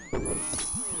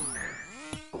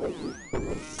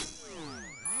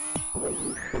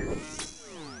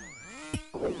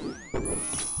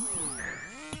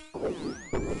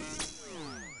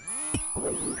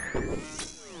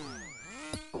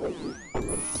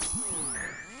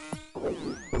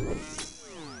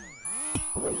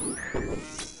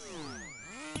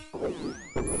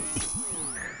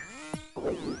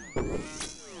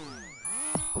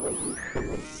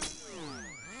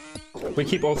 We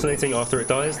keep alternating after it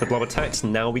dies. The blob attacks.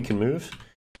 Now we can move.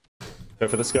 Go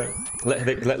for this guy. Let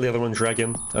the other one drag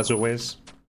in, as always.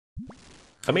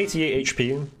 I'm 88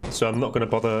 HP, so I'm not going to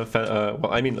bother.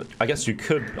 Well, I mean, I guess you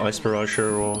could Ice Barrage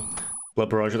here or Blood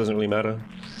Barrage. It doesn't really matter.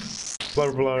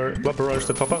 Blood Barrage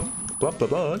to top up. Blood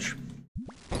Barrage.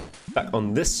 Back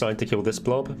on this side to kill this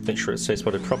blob. Make sure it's safe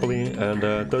spotted properly.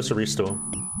 And dose a restore.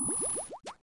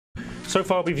 So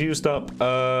far we've used up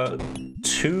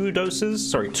 2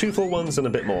 doses, sorry, 2 full ones and a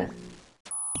bit more.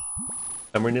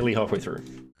 And we're nearly halfway through.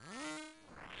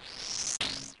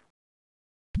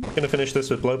 Gonna finish this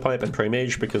with Blowpipe and Pray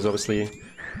Mage because obviously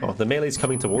the melee's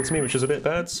coming towards me, which is a bit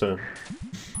bad, so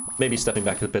maybe stepping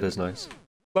back a bit is nice.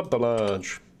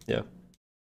 Large. Yeah.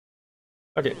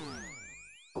 Okay.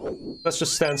 Let's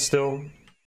just stand still.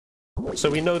 So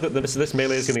we know that this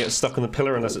melee is gonna get stuck on the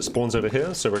pillar unless it spawns over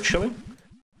here, so we're chilling.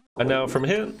 And now from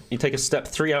here, you take a step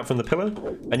 3 out from the pillar,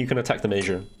 and you can attack the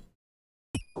major.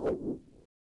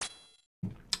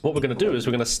 What we're going to do is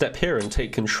we're going to step here and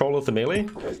take control of the melee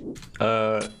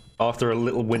after a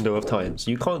little window of time.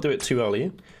 So you can't do it too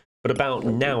early, but about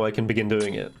now I can begin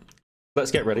doing it.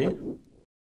 Let's get ready. And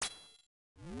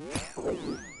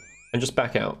just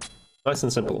back out. Nice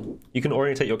and simple. You can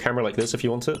orientate your camera like this if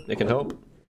you want it. It can help.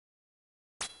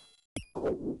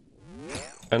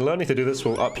 And learning to do this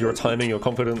will up your timing, your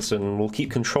confidence, and will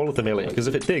keep control of the melee, because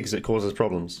if it digs, it causes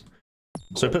problems.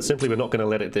 So put simply, we're not going to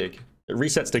let it dig. It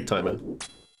resets dig timer.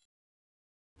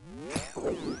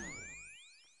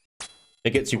 It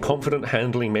gets you confident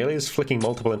handling melees, flicking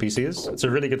multiple NPCs. It's a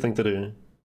really good thing to do.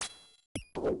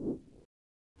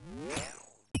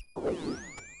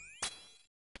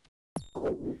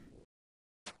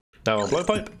 Now I'll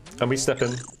blowpipe, and we step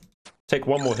in. Take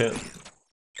 1 more hit.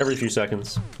 Every few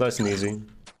seconds. Nice and easy.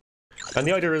 And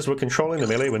the idea is we're controlling the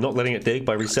melee, we're not letting it dig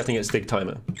by resetting its dig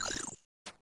timer. You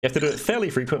have to do it fairly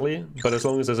frequently, but as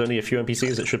long as there's only a few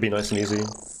NPCs, it should be nice and easy.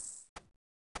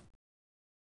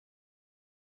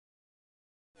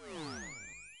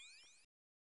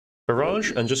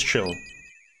 Barrage and just chill.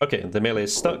 Okay, the melee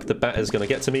is stuck, the bat is going to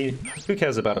get to me. Who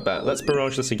cares about a bat? Let's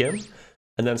barrage this again,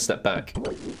 and then step back.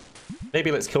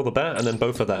 Maybe let's kill the bat and then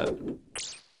bow for that.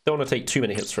 Don't want to take too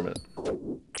many hits from it.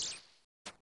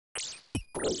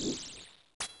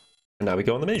 And now we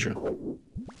go on the major.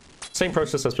 Same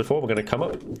process as before, we're going to come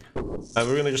up, and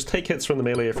we're going to just take hits from the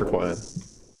melee if required.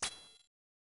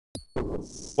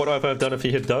 What would I have done if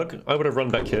he had dug? I would have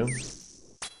run back here.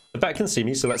 The bat can see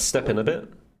me, so let's step in a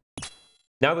bit.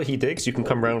 Now that he digs, you can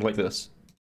come round like this,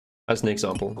 as an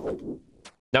example.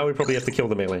 Now we probably have to kill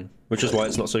the melee, which is why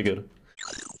it's not so good.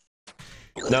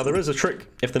 Now there is a trick.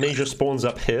 If the major spawns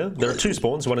up here, there are 2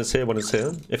 spawns, one is here, one is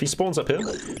here. If he spawns up here,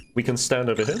 we can stand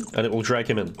over here, and it will drag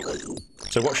him in.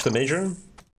 So watch the major.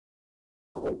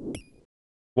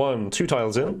 1, 2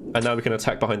 tiles in, and now we can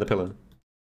attack behind the pillar.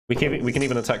 We can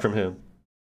even attack from here.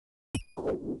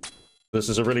 This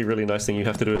is a really, really nice thing you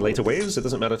have to do in later waves. It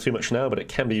doesn't matter too much now, but it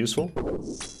can be useful.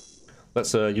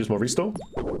 Let's use more restore.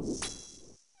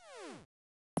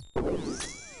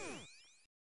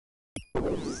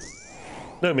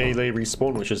 No melee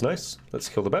respawn, which is nice. Let's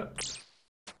kill the bat.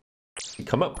 We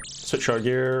come up, switch our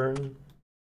gear.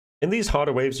 In these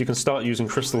harder waves, you can start using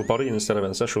Crystal Body instead of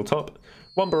Ancestral Top.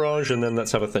 1 barrage, and then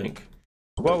let's have a think.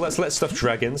 Well, let's let stuff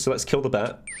drag in, so let's kill the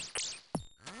bat.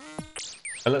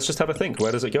 And let's just have a think.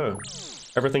 Where does it go?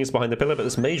 Everything is behind the pillar, but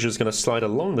this mage is going to slide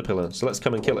along the pillar, so let's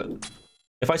come and kill it.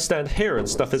 If I stand here and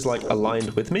stuff is like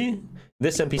aligned with me,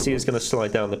 this NPC is going to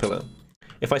slide down the pillar.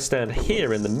 If I stand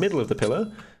here in the middle of the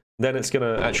pillar, then it's going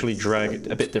to actually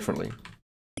drag a bit differently.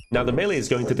 Now the melee is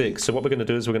going to dig, so what we're going to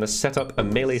do is we're going to set up a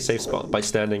melee safe spot by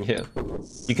standing here.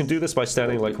 You can do this by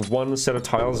standing like one set of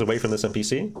tiles away from this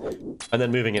NPC, and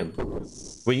then moving in.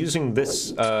 We're using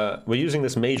this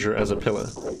major as a pillar.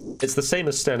 It's the same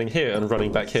as standing here and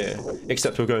running back here,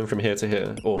 except we're going from here to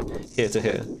here, or here to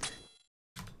here.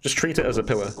 Just treat it as a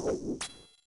pillar.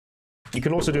 You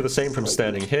can also do the same from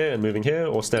standing here and moving here,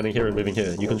 or standing here and moving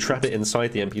here. You can trap it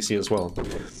inside the NPC as well.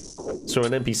 So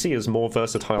an NPC is more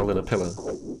versatile than a pillar.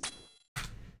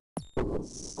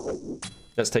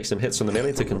 Let's take some hits on the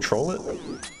melee to control it.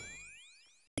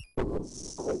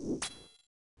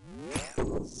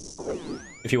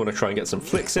 If you want to try and get some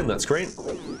flicks in, that's great.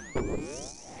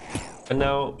 And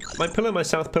now, my pillar, my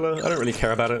south pillar, I don't really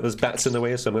care about it. There's bats in the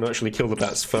way, so I'm going to actually kill the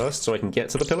bats first so I can get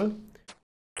to the pillar.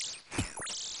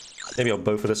 Maybe I'll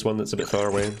bow for this one that's a bit far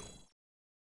away.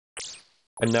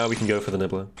 And now we can go for the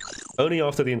nibbler. Only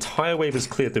after the entire wave is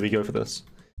cleared do we go for this.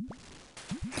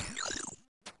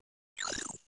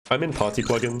 I'm in party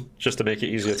plugin, just to make it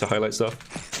easier to highlight stuff.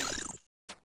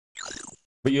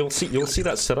 But you'll see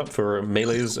that set up for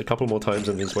melees a couple more times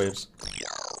in these waves.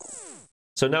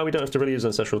 So now we don't have to really use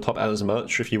Ancestral top as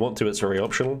much. If you want to, it's very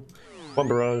optional. One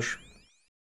barrage.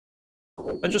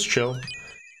 And just chill.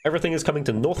 Everything is coming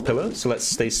to north pillar, so let's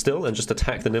stay still and just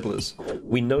attack the nibblers.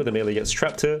 We know the melee gets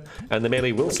trapped here, and the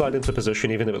melee will slide into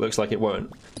position even if it looks like it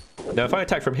won't. Now if I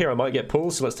attack from here I might get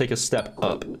pulled, so let's take a step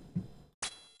up.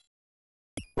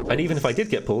 And even if I did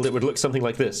get pulled, it would look something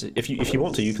like this. If you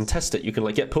want to, you can test it. You can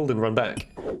like get pulled and run back.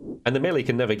 And the melee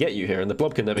can never get you here, and the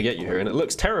blob can never get you here, and it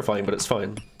looks terrifying, but it's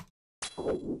fine.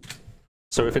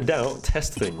 So if in doubt,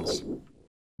 test things.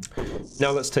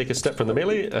 Now let's take a step from the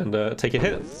melee and take a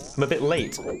hit. I'm a bit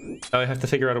late. Now I have to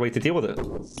figure out a way to deal with it.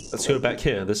 Let's go back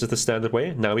here. This is the standard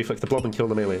way. Now we flick the blob and kill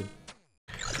the melee.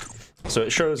 So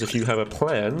it shows if you have a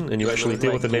plan and you actually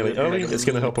deal with the melee early, it's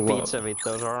going to help a lot.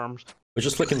 We're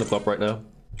just flicking the blob right now.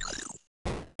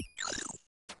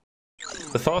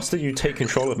 The faster you take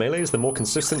control of melees, the more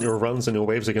consistent your runs and your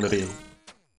waves are going to be.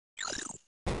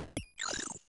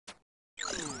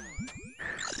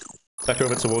 Back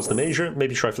over towards the major,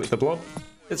 maybe try flick the blob.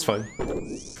 It's fine.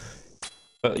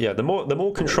 But yeah, the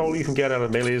more control you can get out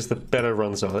of melees, the better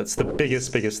runs are. It's the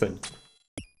biggest thing.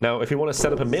 Now, if we want to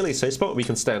set up a melee safe spot, we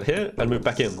can stand here and move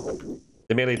back in.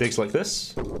 The melee digs like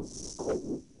this,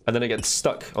 and then it gets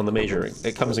stuck on the major.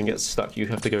 It comes and gets stuck. You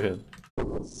have to go here.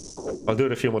 I'll do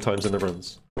it a few more times in the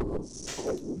runs.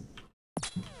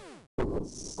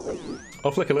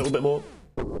 I'll flick a little bit more.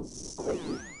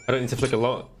 I don't need to flick a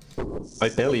lot.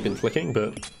 I've barely been flicking,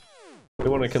 but we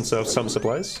want to conserve some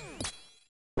supplies.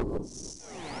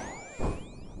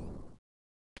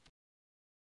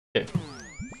 Okay,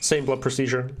 same blob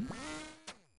procedure.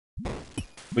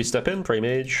 We step in, pray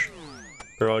mage,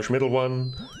 barrage middle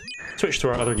one, switch to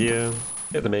our other gear,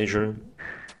 hit the major.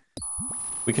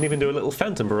 We can even do a little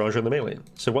phantom barrage on the melee.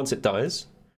 So once it dies,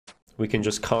 we can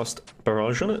just cast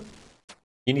barrage on it.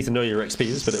 You need to know your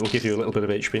XPs, but it will give you a little bit of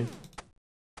HP.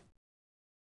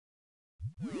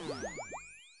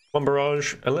 One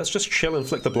barrage, and let's just chill and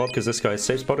flick the blob because this guy is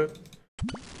safe spotted.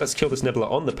 Let's kill this nibbler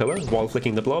on the pillar while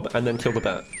flicking the blob, and then kill the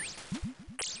bat.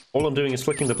 All I'm doing is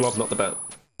flicking the blob, not the bat.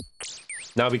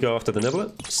 Now we go after the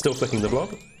nibbler, still flicking the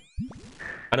blob.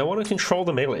 And I want to control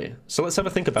the melee, so let's have a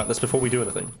think about this before we do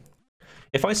anything.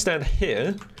 If I stand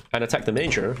here and attack the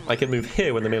major, I can move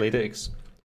here when the melee digs.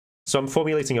 So I'm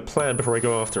formulating a plan before I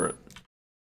go after it.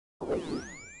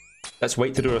 Let's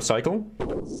wait to do a cycle.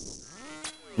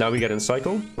 Now we get in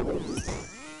cycle.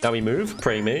 Now we move,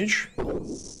 praying mage.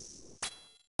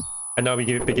 And now we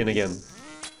begin again.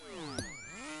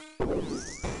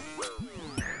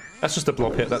 That's just a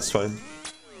blob hit, that's fine.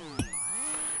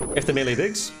 If the melee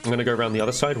digs, I'm going to go around the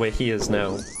other side where he is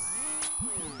now.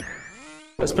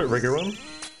 Let's put rigor on,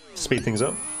 speed things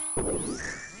up.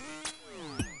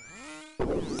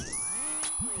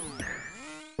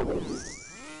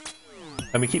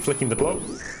 And we keep flicking the blob.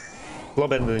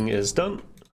 Blob ending is done.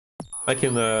 I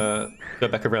can go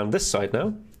back around this side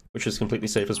now, which is completely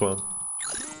safe as well.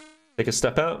 Take a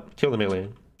step out, kill the melee,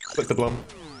 flick the blob.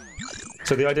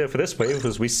 So the idea for this wave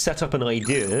was we set up an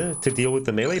idea to deal with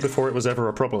the melee before it was ever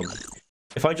a problem.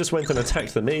 If I just went and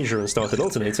attacked the major and started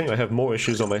alternating, I have more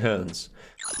issues on my hands.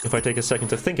 If I take a second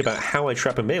to think about how I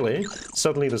trap a melee,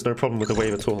 suddenly there's no problem with the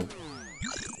wave at all.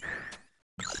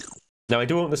 Now I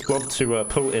do want this blob to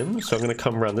pull in, so I'm going to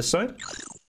come around this side.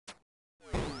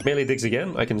 Melee digs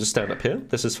again, I can just stand up here,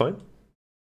 this is fine.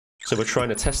 So we're trying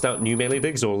to test out new melee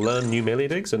digs or learn new melee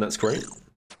digs, and that's great.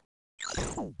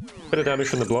 Bit of damage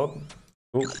from the blob.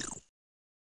 Ooh.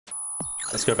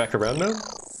 Let's go back around now.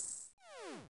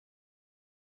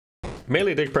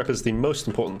 Melee dig prep is the most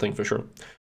important thing for sure.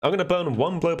 I'm going to burn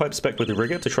one blowpipe spec with the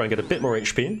rigger to try and get a bit more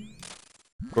HP.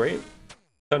 Great.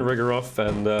 Turn rigger off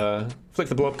and flick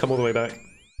the blob, come all the way back.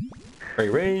 Very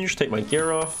range, take my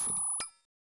gear off.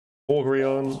 Augury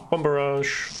on, 1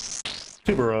 barrage,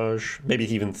 2 barrage,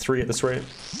 maybe even 3 at this rate.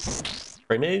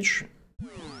 Very mage.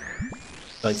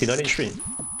 99 HP.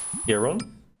 Gear on.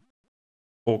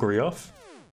 Augury off.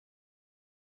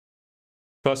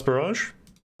 First barrage.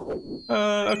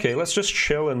 Okay, let's just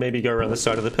chill and maybe go around the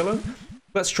side of the pillar.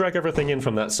 Let's drag everything in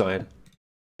from that side.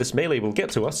 This melee will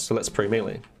get to us, so let's pray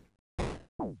melee.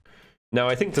 Now,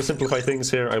 I think to simplify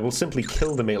things here, I will simply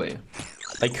kill the melee.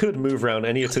 I could move around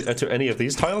to any of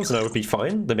these tiles and I would be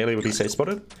fine. The melee would be safe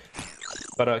spotted.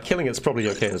 But killing it's probably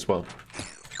okay as well.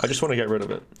 I just want to get rid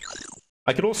of it.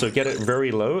 I could also get it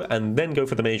very low and then go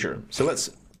for the major. So let's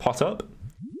pot up,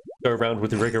 go around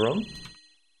with the rigger on,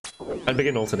 and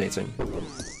begin alternating.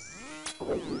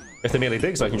 If the melee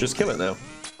digs, I can just kill it now.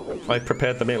 I've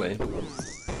prepared the melee.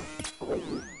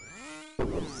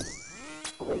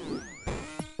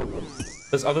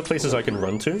 There's other places I can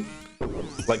run to,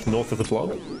 like north of the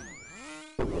blob.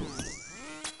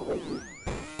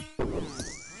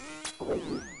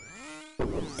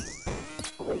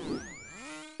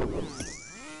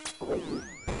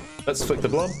 Let's flick the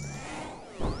blob.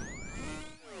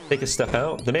 Take a step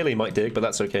out. The melee might dig, but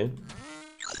that's okay.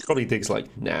 Probably digs like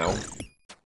now.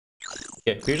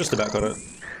 Yeah, we're just about got it.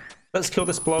 Let's kill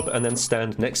this blob and then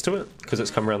stand next to it, because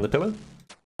it's come around the pillar.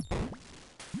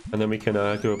 And then we can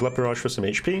do a blood barrage for some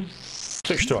HP.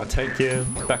 Switch to our tank gear,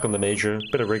 back on the major,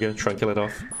 bit of rigger, try and kill it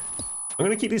off. I'm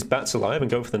going to keep these bats alive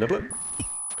and go for the niblet.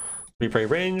 Repray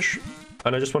range,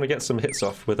 and I just want to get some hits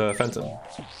off with a Phantom.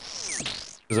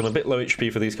 Because I'm a bit low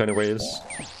HP for these kind of waves.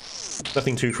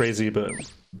 Nothing too crazy, but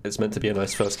it's meant to be a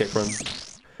nice first kick run.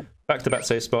 Back to bat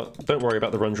safe spot, don't worry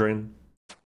about the run drain.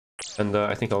 And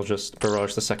I think I'll just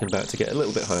barrage the second bat to get a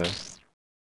little bit higher.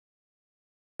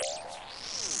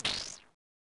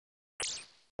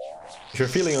 If you're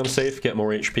feeling unsafe, get more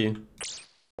HP.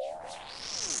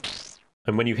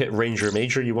 And when you hit Ranger or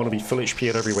Major, you want to be full HP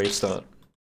at every wave start.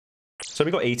 So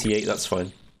we got 88, that's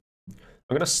fine. I'm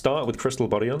going to start with Crystal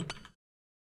Body on.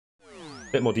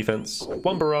 Bit more defense.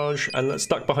 1 barrage, and let's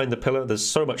duck behind the pillar. There's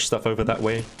so much stuff over that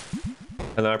way.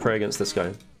 And then I pray against this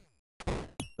guy.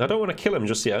 I don't want to kill him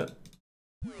just yet.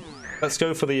 Let's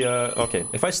go for the... okay,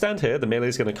 if I stand here, the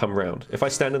melee's going to come round. If I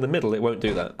stand in the middle, it won't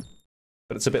do that.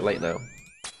 But it's a bit late now.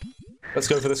 Let's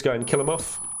go for this guy and kill him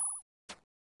off.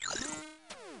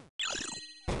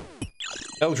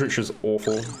 Eldritch is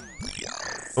awful.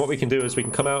 And what we can do is we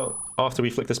can come out after we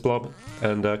flick this blob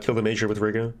and kill the major with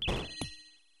rigor.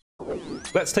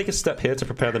 Let's take a step here to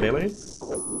prepare the melee,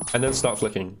 and then start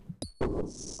flicking.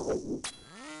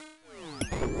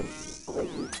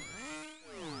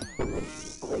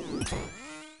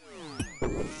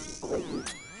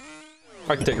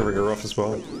 I can take a rigor off as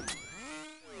well.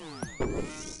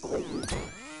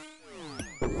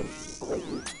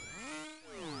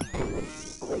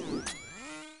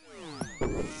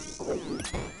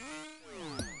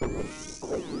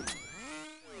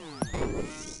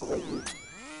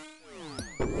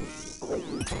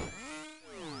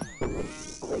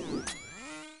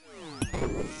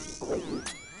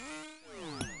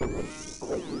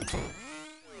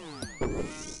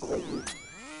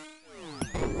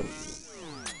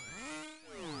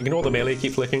 Ignore the melee,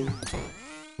 keep flicking.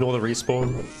 Ignore the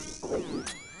respawn.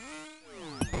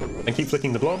 And keep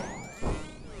flicking the blob.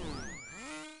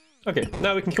 Okay,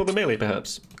 now we can kill the melee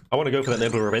perhaps. I want to go for that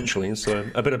Nibbler eventually, so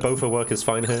a bit of Bofa work is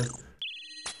fine here.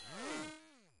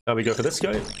 Now we go for this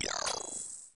guy.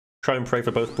 Try and pray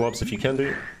for both blobs if you can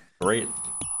do. Great.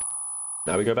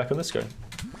 Now we go back on this guy.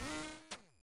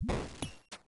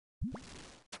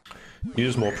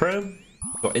 Use more prayer.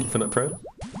 Got infinite prayer.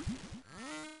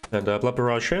 And blood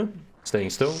barrage here. Staying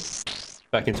still.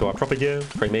 Back into our proper gear.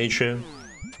 Pray mage here.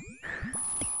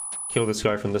 Kill this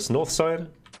guy from this north side.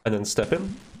 And then step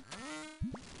in.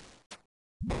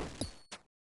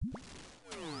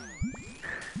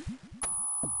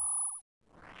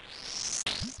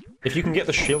 If you can get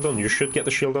the shield on, you should get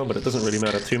the shield on, but it doesn't really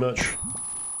matter too much.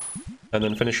 And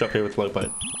then finish up here with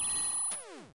blowpipe.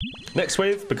 Next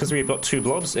wave, because we've got 2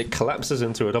 blobs, it collapses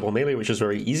into a double melee, which is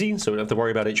very easy, so we don't have to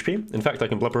worry about HP. In fact, I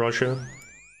can blood barrage here.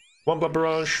 1 blood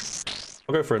barrage.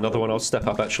 I'll go for another one. I'll step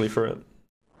up actually for it.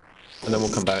 And then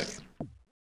we'll come back.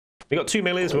 We got 2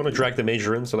 melees. We want to drag the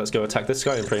major in, so let's go attack this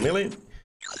guy and pray melee.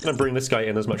 I'm going to bring this guy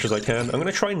in as much as I can. I'm going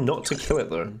to try not to kill it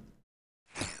though.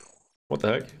 What the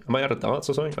heck? Am I out of darts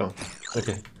or something? Oh,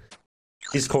 okay.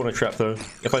 He's corner trapped though.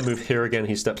 If I move here again,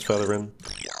 he steps further in.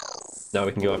 Now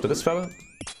we can go after this fella.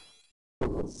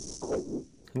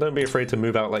 And don't be afraid to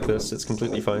move out like this, it's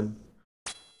completely fine.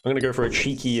 I'm gonna go for a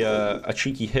cheeky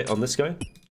hit on this guy.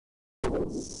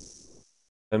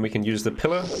 And we can use the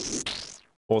pillar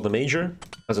or the major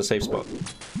as a safe spot.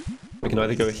 We can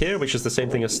either go here, which is the same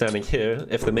thing as standing here,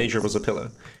 if the major was a pillar.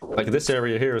 Like this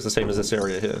area here is the same as this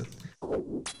area here.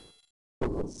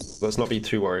 Let's not be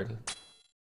too worried.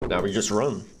 Now we just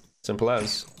run. Simple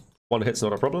as. One hit's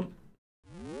not a problem.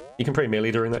 You can pray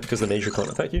melee during that because the major can't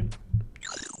attack you.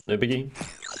 No biggie.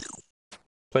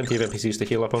 Plenty of NPCs to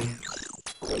heal up on.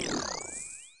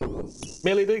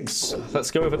 Melee digs!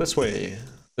 Let's go over this way.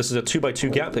 This is a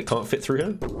 2x2 gap, it can't fit through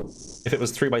here. If it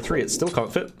was 3x3, it still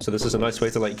can't fit, so this is a nice way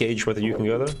to like gauge whether you can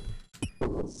go there.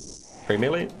 Pray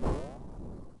melee.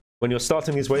 When you're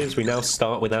starting these waves, we now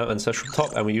start without Ancestral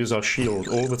top, and we use our shield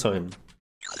all the time.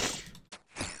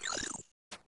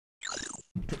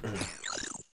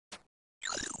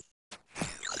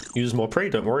 Use more prey,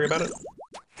 don't worry about it.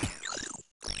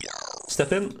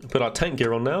 Step in, put our tank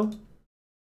gear on now.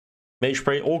 Mage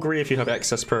spray, augury if you have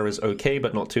excess prayer is okay,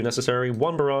 but not too necessary.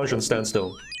 One barrage and stand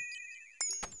still.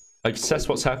 Assess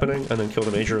what's happening and then kill the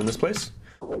major in this place.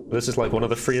 This is like one of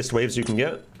the freest waves you can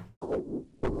get.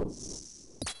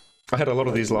 I had a lot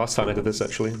of these last time I did this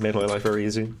actually, made my life very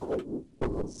easy.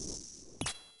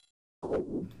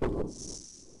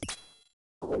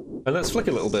 And let's flick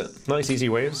a little bit. Nice easy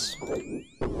waves.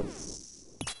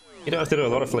 You don't have to do a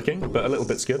lot of flicking, but a little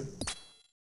bit's good.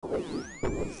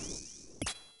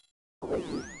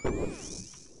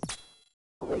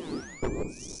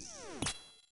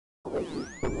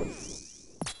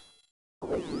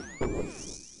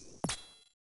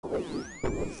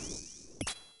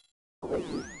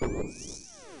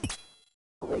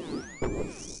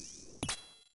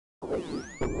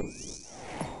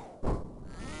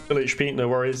 Full HP, no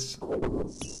worries.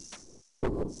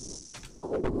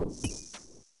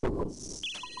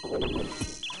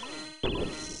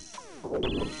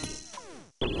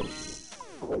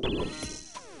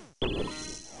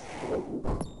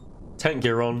 Tank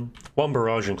gear on, one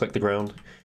barrage and click the ground.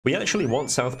 We actually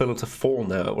want South Pillar to fall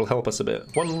now, it will help us a bit.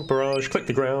 One barrage, click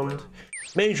the ground.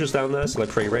 Mage is down there, so I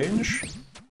pray range.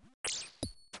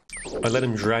 I let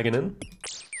him dragon in.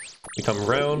 We come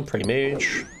round, pray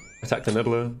mage. Attack the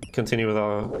nibbler, continue with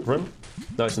our run.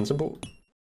 Nice and simple.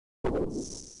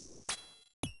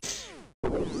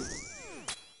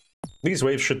 These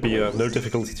waves should be no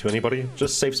difficulty to anybody.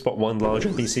 Just safe spot one large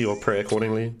NPC or pray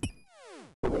accordingly.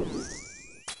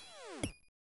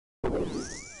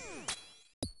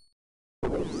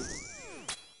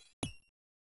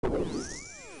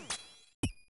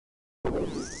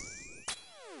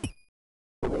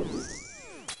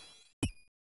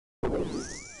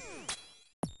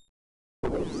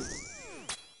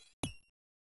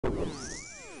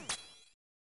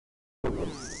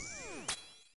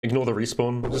 Ignore the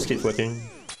respawn, just keep flicking.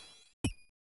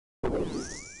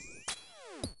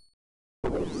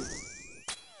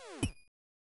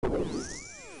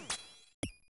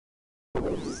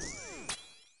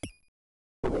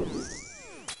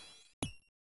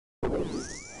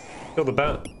 Kill the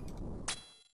bat.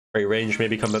 Great range,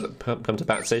 maybe come to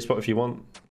bat safe spot if you want.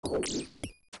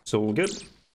 It's all good.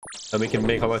 And we can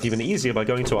make our life even easier by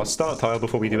going to our start tile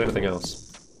before we do anything else.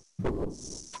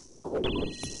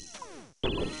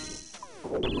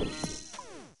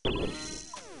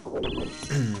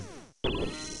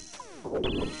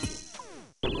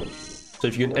 So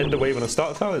if you can end a wave on a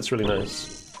start tile, it's really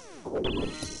nice.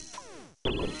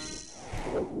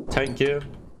 Tank gear,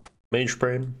 mage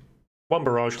brain, one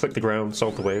barrage, click the ground,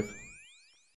 solve the wave.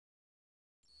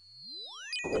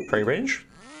 Prey range.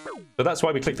 So that's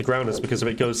why we click the ground, is because if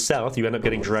it goes south, you end up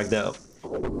getting dragged out.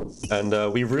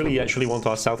 And we really actually want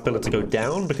our South Pillar to go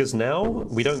down, because now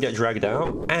we don't get dragged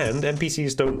out, and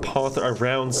NPCs don't path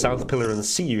around South Pillar and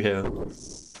see you here.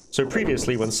 So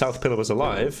previously, when South Pillar was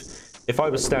alive, if I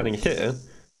was standing here,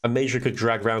 a major could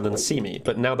drag round and see me,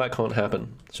 but now that can't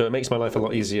happen. So it makes my life a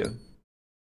lot easier.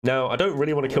 Now, I don't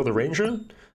really want to kill the ranger,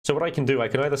 so what I can do, I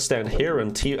can either stand here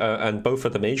and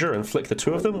Bofa the major and flick the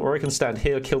two of them, or I can stand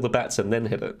here, kill the bats, and then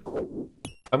hit it.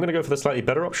 I'm going to go for the slightly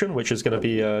better option, which is going to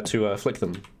be to flick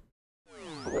them.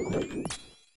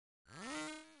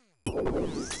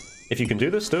 If you can do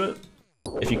this, do it.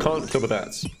 If you can't, kill the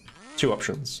bats. Two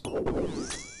options.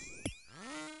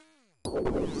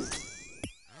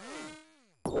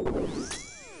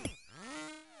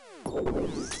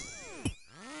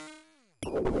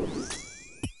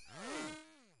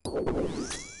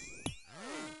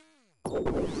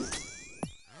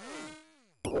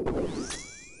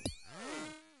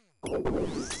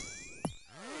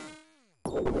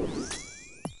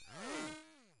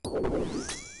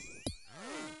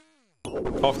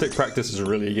 Optic practice is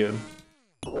really good.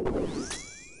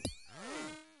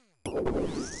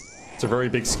 It's a very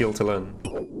big skill to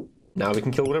learn. Now we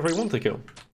can kill whatever we want to kill.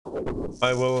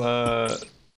 I will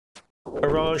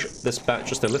barrage this bat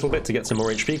just a little bit to get some more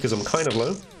HP because I'm kind of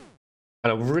low.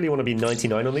 And I really want to be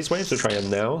 99 on these waves, which I am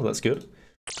now. That's good.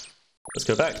 Let's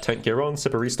go back, tank gear on,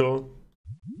 sip a restore.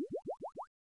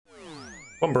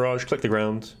 One barrage, click the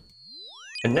ground.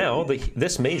 And now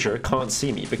this major can't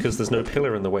see me because there's no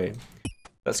pillar in the way.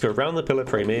 Let's go around the pillar,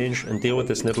 pray mage, and deal with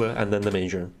this nibbler and then the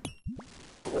major.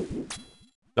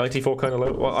 94 kind of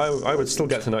low. Well, I would still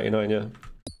get to 99, yeah.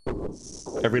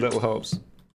 Every little helps.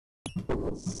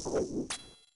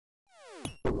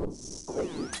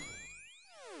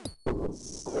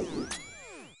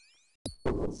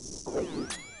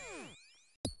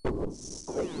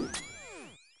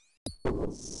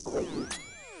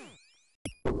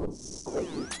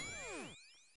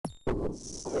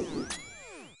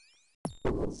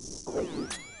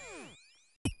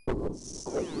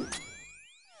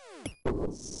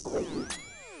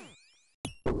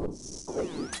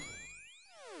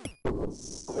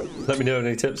 Let me know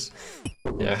any tips.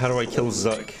 Yeah, how do I kill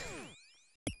Zuck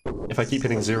if I keep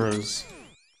hitting zeros?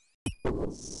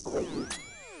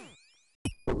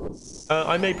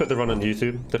 I may put the run on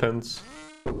YouTube, depends.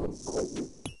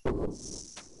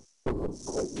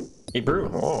 Hebrew?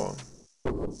 Oh.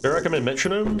 Do I recommend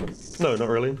metronome? No, not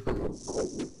really.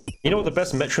 You know what the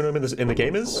best metronome in the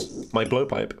game is? My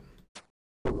blowpipe.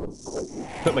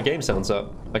 Put my game sounds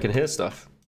up. I can hear stuff.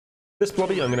 This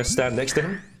blobby, I'm going to stand next to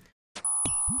him.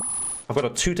 I've got a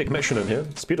 2-tick metronome here.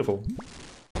 It's beautiful.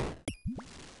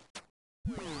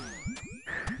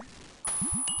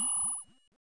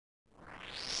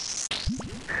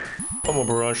 One more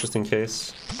barrage just in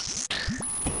case.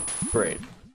 Great.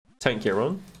 Tank gear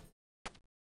on.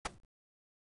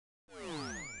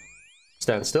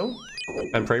 Stand still.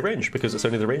 And pray range, because it's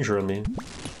only the ranger on me.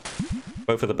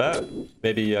 Go for the bat.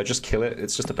 Maybe just kill it.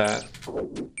 It's just a bat.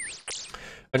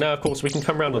 And now, of course, we can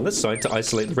come around on this side to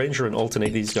isolate the ranger and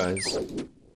alternate these guys.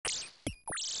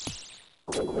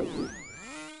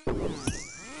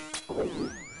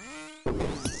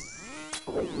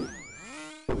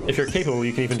 If you're capable,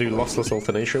 you can even do lossless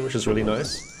alternation, which is really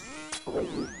nice.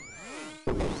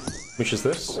 Which is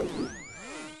this.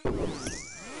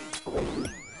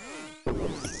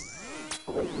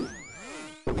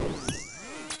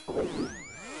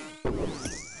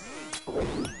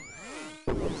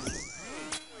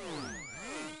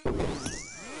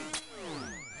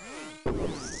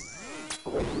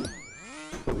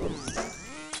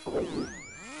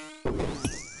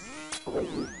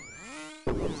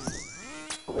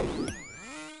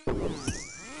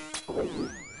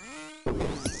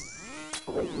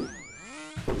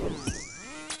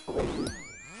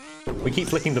 We keep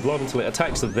flicking the blob until it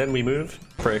attacks, and then we move.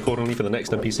 Pray accordingly for the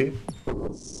next NPC.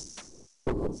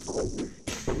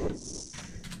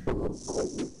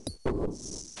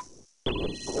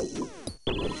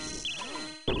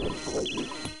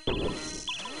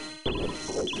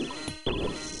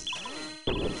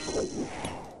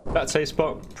 Bat safe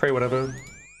spot, pray whatever.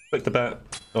 Flick the bat.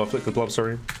 Oh, flick the blob,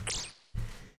 sorry.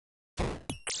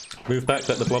 Move back,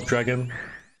 let the blob drag in.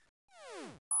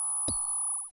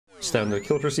 Standard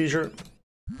kill procedure.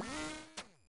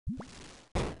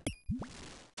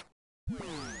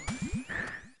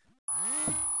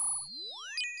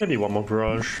 Maybe one more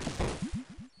barrage.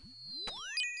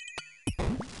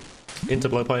 Into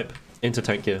blowpipe, into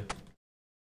tank gear.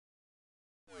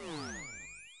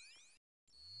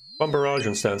 One barrage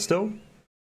and stand still.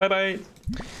 Bye bye.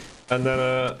 And then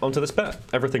onto this bat.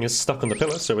 Everything is stuck on the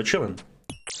pillar, so we're chilling.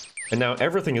 And now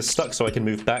everything is stuck, so I can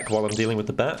move back while I'm dealing with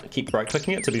the bat. Keep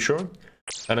right-clicking it to be sure.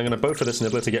 And I'm going to bow for this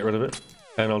nibbler to get rid of it.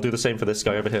 And I'll do the same for this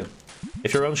guy over here.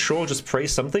 If you're unsure, just pray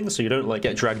something so you don't like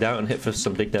get dragged out and hit for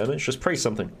some big damage. Just pray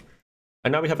something.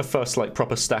 And now we have a first like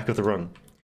proper stack of the run.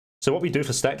 So what we do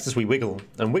for stacks is we wiggle.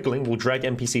 And wiggling will drag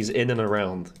NPCs in and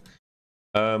around.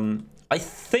 I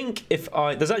think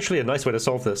there's actually a nice way to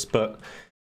solve this, but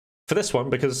for this one,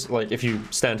 because like if you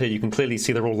stand here, you can clearly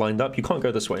see they're all lined up. You can't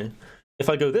go this way. If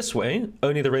I go this way,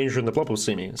 only the ranger and the blob will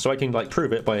see me. So I can like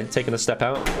prove it by taking a step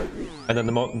out, and then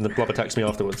the blob attacks me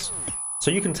afterwards.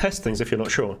 So you can test things if you're not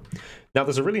sure. Now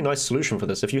there's a really nice solution for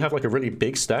this. If you have like a really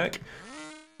big stack,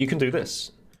 you can do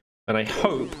this. And I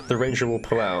hope the ranger will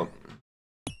pull out.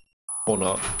 Or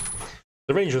not.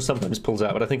 The ranger sometimes pulls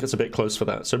out, but I think it's a bit close for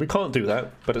that. So we can't do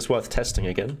that, but it's worth testing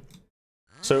again.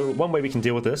 So one way we can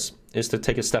deal with this is to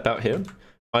take a step out here.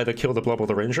 Either kill the blob or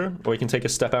the ranger, or you can take a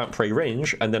step out, pray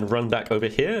range, and then run back over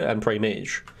here and pray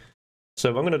mage. So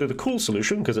I'm going to do the cool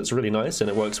solution, because it's really nice and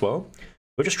it works well.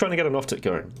 We're just trying to get an off-tick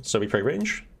going. So we pray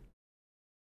range.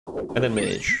 and then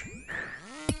mage.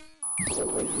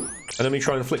 And then we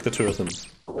try and flick the two of them.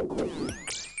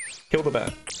 Kill the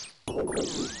bat.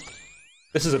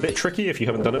 This is a bit tricky if you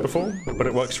haven't done it before, but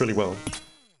it works really well.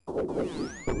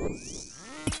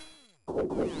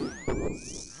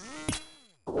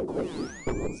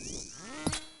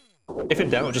 If in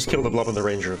doubt, just kill the blob and the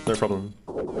ranger, no problem.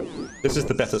 This is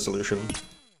the better solution.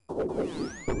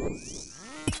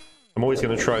 I'm always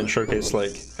going to try and showcase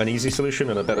like an easy solution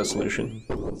and a better solution.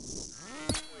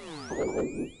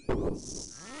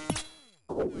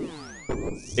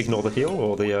 Ignore the heal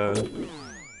or the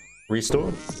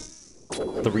restore,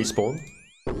 the respawn.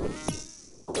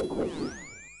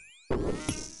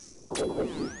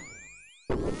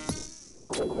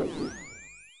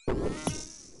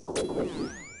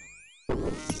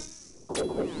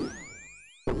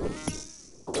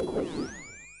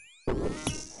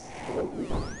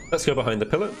 Let's go behind the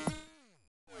pillar.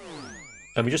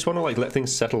 And we just want to like let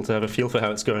things settle to have a feel for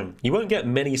how it's going. You won't get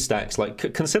many stacks.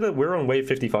 Like consider we're on wave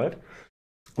 55.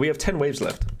 We have 10 waves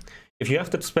left. If you have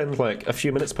to spend like a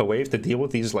few minutes per wave to deal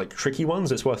with these like tricky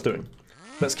ones, it's worth doing.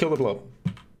 Let's kill the blob.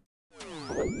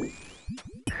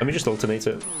 Let me just alternate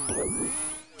it.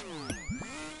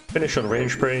 Finish on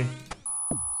range prey.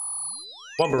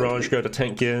 One barrage, go to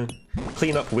tank gear.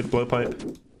 Clean up with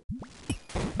blowpipe.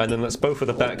 And then let's bow for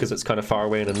the bat because it's kind of far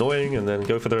away and annoying, and then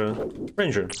go for the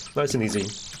ranger. Nice and easy.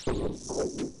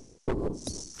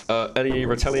 Any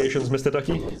retaliations, Mr.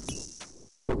 Ducky?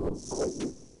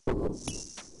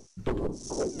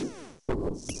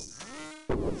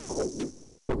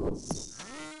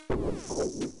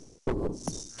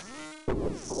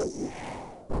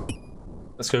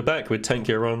 Let's go back with tank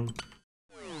gear on.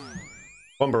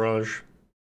 One barrage.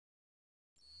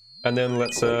 And then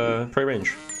let's pray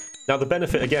range. Now the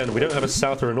benefit, again, we don't have a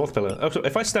south or a north pillar.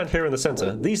 If I stand here in the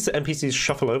center, these NPCs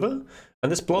shuffle over,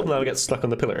 and this blob now gets stuck on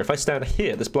the pillar. If I stand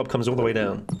here, this blob comes all the way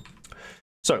down.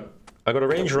 So, I got a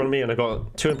ranger on me, and I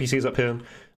got two NPCs up here.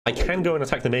 I can go and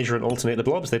attack the major and alternate the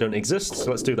blobs. They don't exist,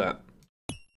 so let's do that.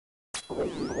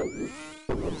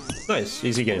 Nice,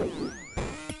 easy game.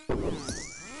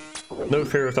 No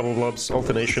fear of double blobs.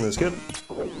 Alternation is good.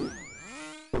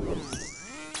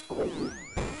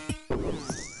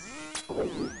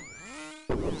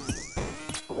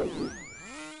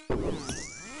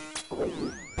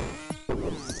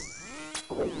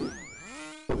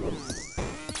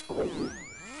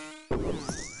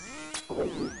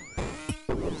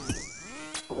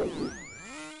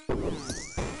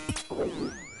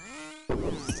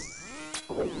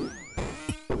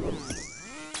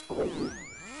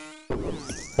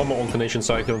 One more alternation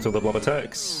cycle until the blob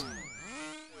attacks.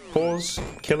 Pause,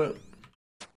 kill it.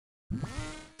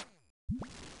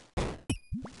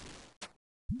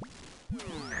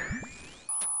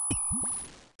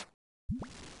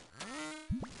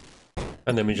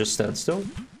 And then we just stand still.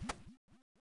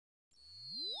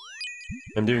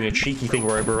 I'm doing a cheeky thing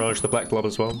where I barrage the black blob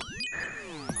as well.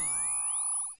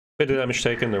 Bit of damage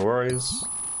taken, no worries.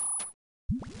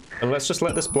 And let's just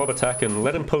let this blob attack and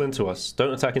let him pull into us.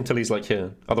 Don't attack until he's like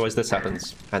here, otherwise this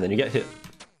happens. And then you get hit.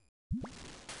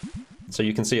 So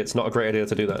you can see it's not a great idea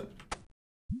to do that.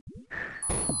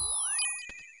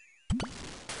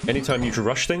 Anytime you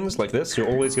rush things like this, you're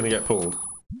always going to get pulled.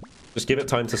 Just give it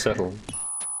time to settle.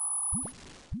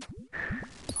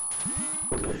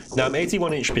 Now I'm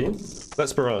 81 HP.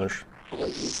 Let's barrage.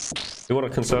 We want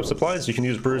to conserve supplies. You can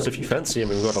use brews if you fancy. I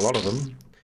mean, we've got a lot of them.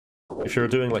 If you're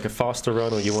doing like a faster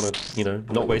run or you want to, you know,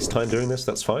 not waste time doing this,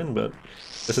 that's fine, but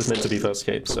this is meant to be first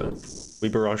cape, so we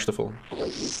barrage the full.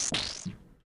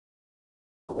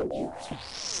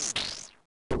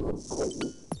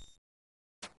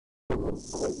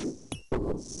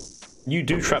 You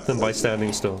do trap them by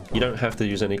standing still. You don't have to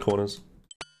use any corners.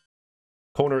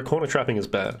 Corner trapping is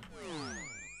bad.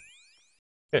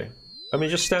 Okay, I mean,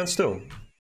 just stand still.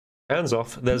 Hands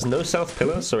off. There's no south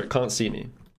pillar, so it can't see me.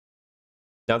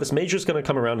 Now this mage is going to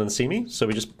come around and see me, so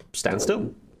we just stand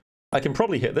still. I can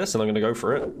probably hit this, and I'm going to go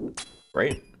for it.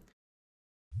 Great.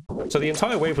 So the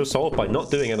entire wave was solved by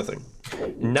not doing anything.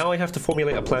 Now I have to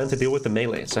formulate a plan to deal with the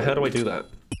melee, so how do I do that?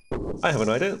 I have an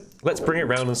idea. Let's bring it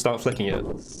round and start flicking it.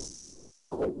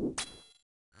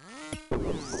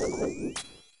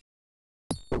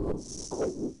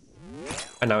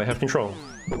 And now I have control.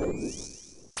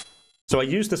 So I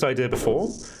used this idea before,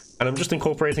 and I'm just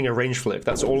incorporating a range flick.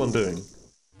 That's all I'm doing.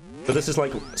 So this is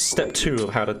like step 2 of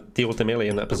how to deal with the melee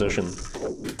in that position.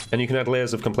 And you can add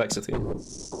layers of complexity.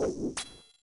 And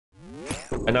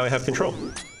now I have control.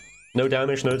 No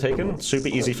damage, no taken. Super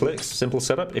easy flicks, simple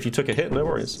setup. If you took a hit, no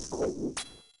worries.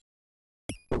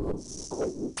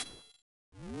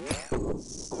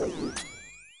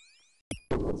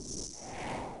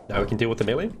 Now we can deal with the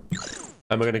melee.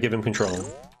 And we're going to give him control.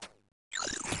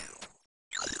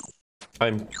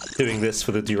 I'm doing this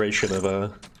for the duration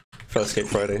of First Cape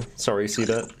Friday. Sorry, see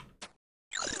that?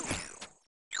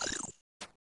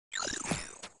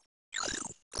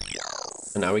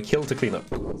 And now we kill to clean up.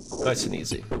 Nice and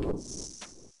easy.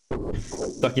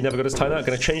 Ducky never got his timeout.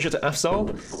 Gonna change it to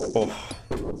Afzal?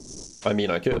 Oh, I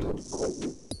mean, I could.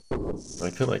 I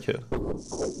could.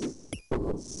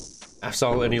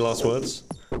 Afzal, any last words?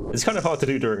 It's kind of hard to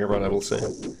do during a run, I will say.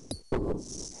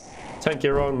 Tank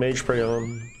gear on, mage prey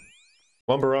on.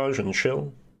 One barrage and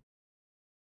chill.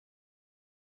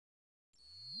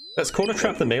 Let's corner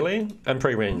trap the melee and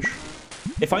prey range.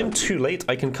 If I'm too late,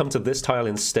 I can come to this tile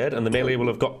instead, and the melee will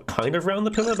have got kind of round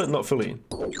the pillar, but not fully.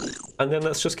 And then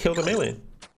let's just kill the melee.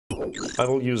 I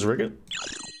will use Rigger,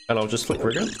 and I'll just flick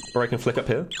Rigger, or I can flick up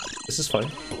here. This is fine.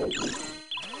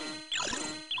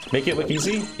 Make it look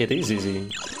easy? It is easy.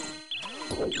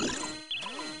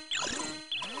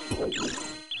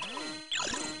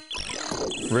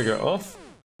 Rigger off,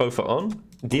 Bofa on,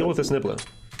 deal with this Nibbler.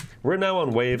 We're now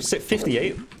on wave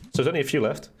 58, so there's only a few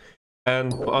left.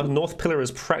 And our north pillar is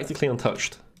practically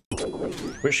untouched,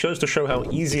 which goes to show how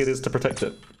easy it is to protect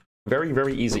it. Very,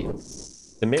 very easy.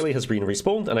 The melee has been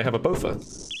respawned, and I have a Bofa.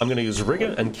 I'm going to use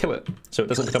Rigger and kill it, so it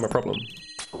doesn't become a problem.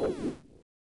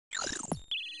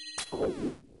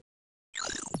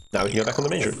 Now we can go back on the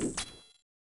major.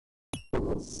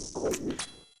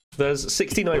 There's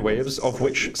 69 waves, of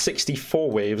which 64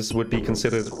 waves would be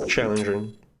considered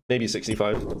challenging. Maybe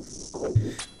 65.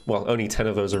 Well, only 10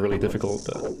 of those are really difficult,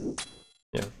 but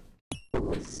yeah.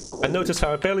 And notice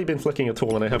how I've barely been flicking at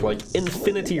all, and I have like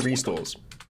infinity restores.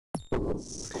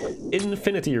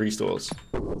 Infinity restores.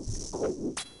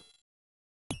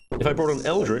 If I brought an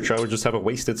Eldritch, I would just have a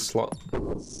wasted slot.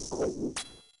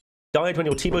 Died when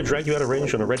your tbow dragged you out of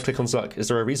range on a red click on Zuck. Is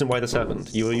there a reason why this happened?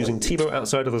 You were using tbow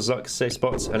outside of the Zuck safe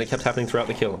spots, and it kept happening throughout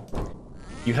the kill.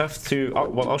 You have to,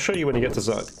 well, I'll show you when you get to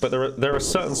Zuck, but there are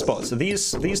certain spots.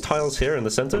 These tiles here in the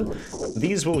center,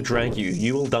 these will drag you.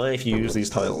 You will die if you use these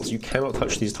tiles. You cannot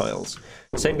touch these tiles.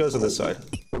 Same goes on this side.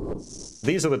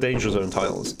 These are the danger zone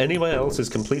tiles. Anywhere else is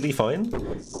completely fine.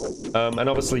 And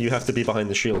obviously you have to be behind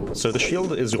the shield. So the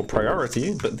shield is your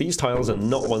priority, but these tiles are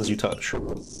not ones you touch.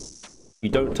 You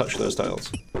don't touch those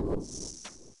tiles.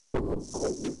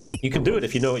 You can do it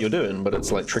if you know what you're doing, but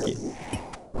it's like tricky.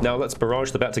 Now let's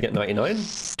barrage the bat to get 99.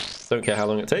 Don't care how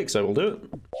long it takes, I will do it.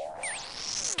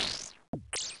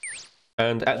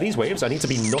 And at these waves, I need to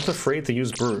be not afraid to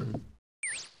use brew.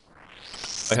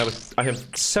 I have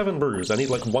 7 brews. I need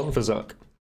like 1 for Zuck.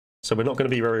 So we're not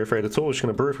going to be very afraid at all. We're just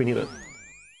going to brew if we need it.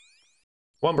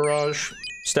 1 barrage,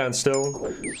 stand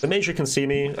still. The major can see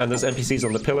me, and there's NPCs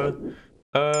on the pillar.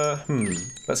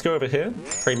 Let's go over here,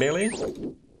 pray melee,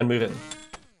 and move in.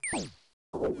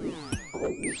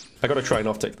 I gotta try and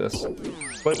off-tick this.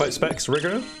 Blowpipe specs,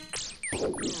 Rigger.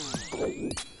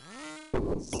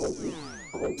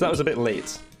 So that was a bit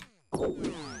late.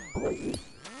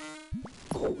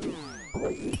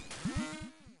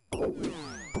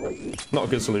 Not a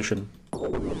good solution.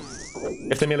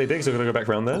 If the melee digs, I'm gonna go back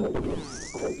around there.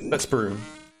 Let's brew.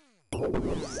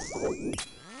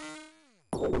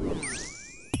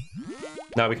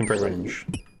 Now we can pray range.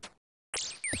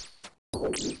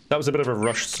 That was a bit of a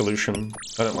rushed solution.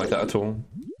 I don't like that at all.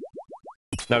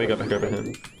 Now we go back over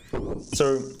here.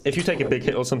 So, if you take a big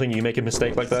hit or something, you make a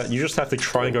mistake like that, you just have to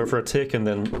try and go for a tick, and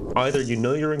then either you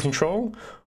know you're in control,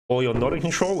 or you're not in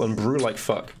control, and brew like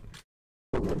fuck.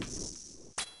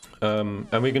 And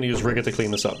we're going to use Rigger to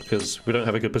clean this up, because we don't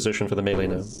have a good position for the melee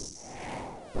now.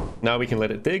 Now we can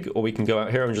let it dig, or we can go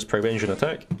out here and just pray range and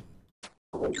attack.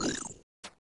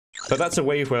 But that's a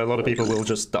wave where a lot of people will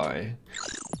just die.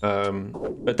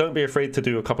 But don't be afraid to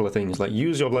do a couple of things, like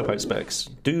use your blowpipe specs,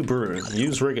 do brew,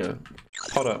 use Rigger,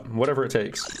 pot up, whatever it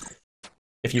takes.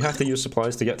 If you have to use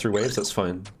supplies to get through waves, that's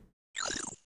fine.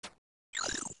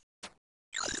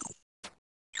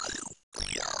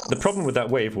 The problem with that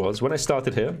wave was, when I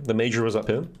started here, the major was up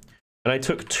here, and I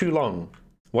took too long.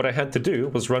 What I had to do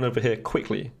was run over here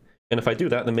quickly, and if I do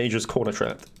that, the major's corner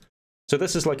trapped. So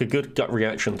this is like a good gut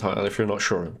reaction tile if you're not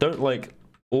sure. Don't like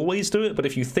always do it, but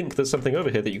if you think there's something over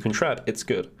here that you can trap, it's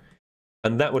good.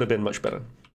 And that would have been much better.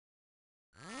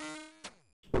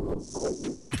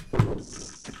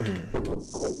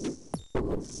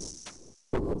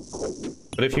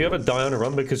 But if you ever die on a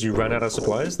run because you ran out of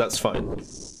supplies, that's fine.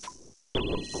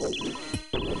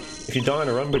 If you die on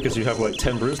a run because you have like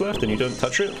 10 brews left and you don't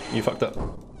touch it, you fucked up.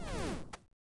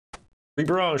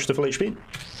 Rebarrage to full HP.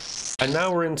 And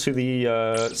now we're into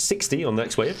the 60 on the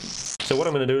next wave. So what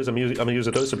I'm going to do is I'm going to use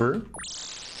a dose of brew.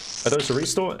 a dose of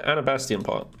restore, and a bastion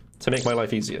pot to make my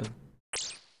life easier.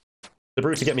 The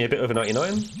brew to get me a bit over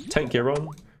 99, tank gear on,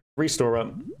 restore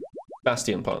up,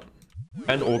 bastion pot,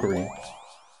 and augury.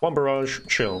 One barrage,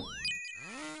 chill.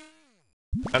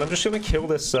 And I'm just gonna kill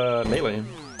this melee.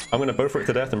 I'm gonna Bofa it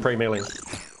to death and pray melee.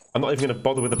 I'm not even gonna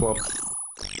bother with the blob.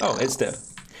 Oh, it's dead.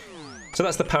 So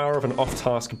that's the power of an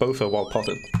off-task Bofa while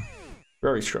potted.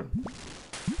 Very strong.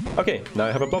 Okay, now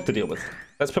I have a blob to deal with.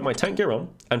 Let's put my tank gear on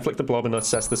and flick the blob and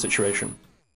assess the situation.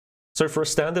 So for a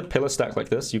standard pillar stack like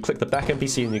this, you click the back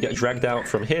NPC and you get dragged out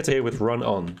from here to here with run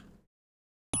on.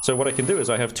 So what I can do is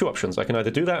I have two options. I can either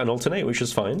do that and alternate, which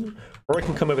is fine, or I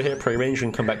can come over here, pray range,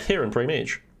 and come back here and pray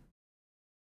mage.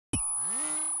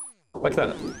 Like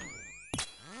that.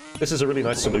 This is a really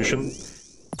nice solution.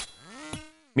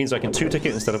 Means I can two-tick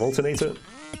it instead of alternate it.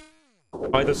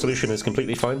 Either solution is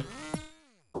completely fine.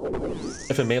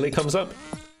 If a melee comes up,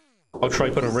 I'll try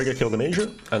put on Rigger, kill the major,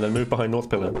 and then move behind North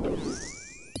Pillar.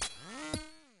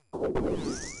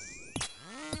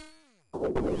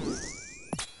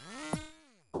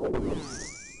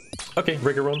 Okay,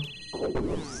 Rigger on.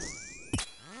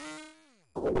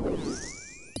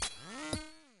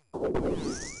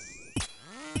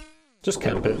 Just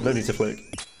camp it, no need to flick.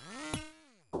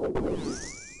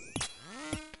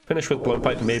 Finish with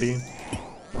Blowpipe maybe.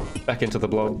 Back into the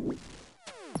blob.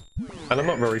 And I'm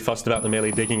not very fussed about the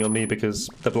melee digging on me because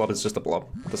the blob is just a blob.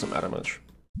 It doesn't matter much.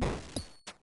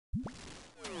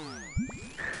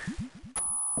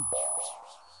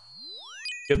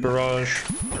 Good barrage.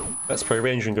 Let's pray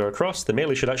range and go across. The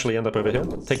melee should actually end up over here.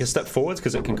 Take a step forwards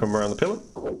because it can come around the pillar.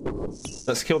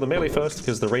 Let's kill the melee first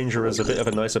because the ranger is a bit of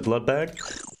a nicer blood bag.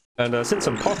 And since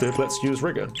I'm potted, let's use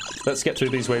Rigger. Let's get through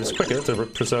these waves quicker to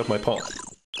preserve my pot.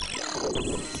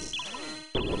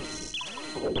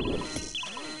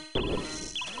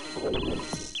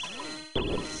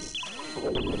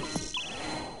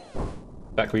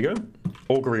 Back we go.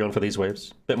 Augury on for these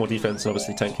waves. Bit more defense and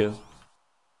obviously tank here.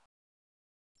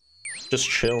 Just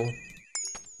chill.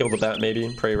 Kill the bat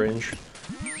maybe, pray range.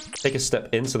 Take a step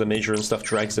in so the major and stuff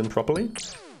drags in properly.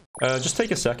 Just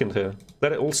take a second here.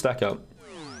 Let it all stack up.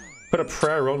 Put a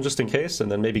prayer on just in case, and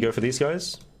then maybe go for these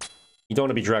guys. You don't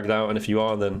want to be dragged out, and if you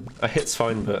are, then a hit's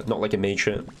fine, but not like a mage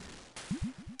hit.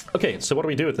 Okay, so what do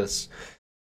we do with this?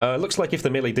 Looks like if the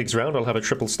melee digs round, I'll have a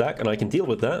triple stack, and I can deal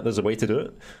with that. There's a way to do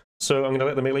it. So I'm going to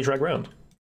let the melee drag round.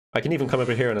 I can even come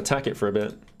over here and attack it for a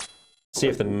bit. See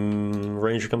if the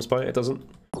ranger comes by. It doesn't.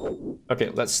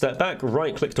 Okay, let's step back,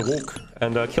 right-click to walk,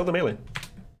 and kill the melee.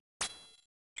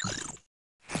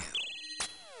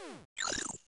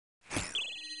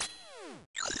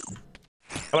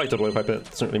 I like to blowpipe it,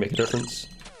 doesn't really make a difference.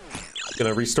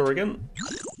 Gonna restore again.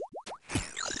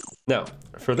 Now,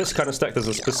 for this kind of stack, there's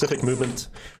a specific movement.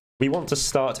 We want to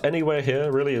start anywhere here,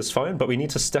 really is fine, but we need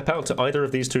to step out to either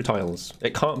of these two tiles.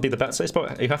 It can't be the bat safe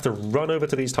spot, you have to run over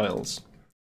to these tiles.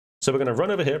 So we're gonna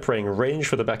run over here, praying range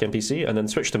for the back NPC, and then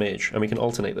switch to mage, and we can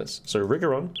alternate this. So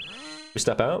Rigger on, we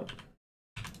step out.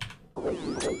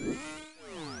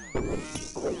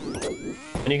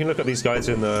 And you can look at these guides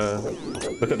in the...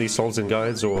 Look at these souls in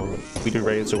guides, or we do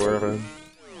raids or wherever.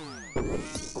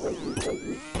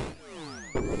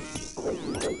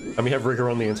 And we have Rigger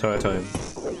on the entire time.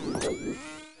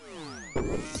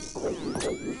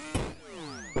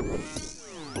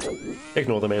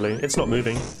 Ignore the melee. It's not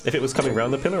moving. If it was coming around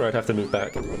the pillar, I'd have to move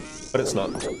back. But it's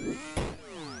not.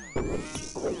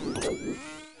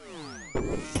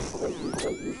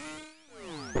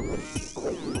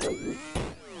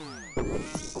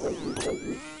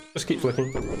 Just keep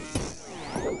flicking. Try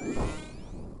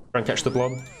and catch the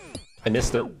blob. I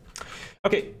missed it.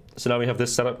 Okay, so now we have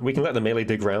this set up. We can let the melee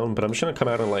dig round, but I'm just going to come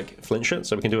out and like flinch it,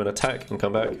 so we can do an attack and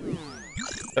come back.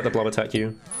 Let the blob attack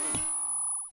you.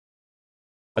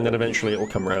 And then eventually it will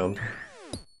come round.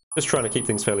 Just trying to keep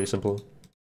things fairly simple.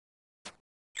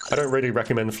 I don't really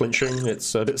recommend flinching.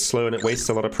 It's a bit slow and it wastes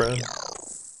a lot of prayer.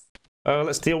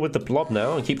 Let's deal with the blob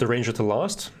now and keep the ranger to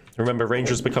last. Remember,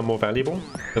 rangers become more valuable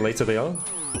the later they are.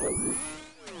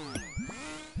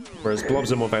 Whereas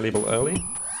blobs are more valuable early.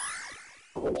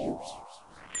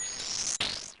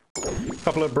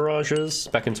 Couple of barrages,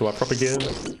 back into our proper gear.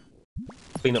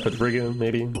 Clean up with Rigger,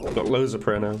 maybe. We've got loads of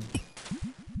prayer now.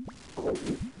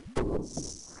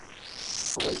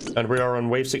 And we are on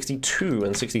wave 62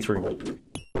 and 63.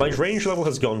 My range level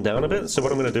has gone down a bit, so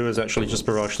what I'm going to do is actually just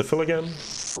barrage to full again.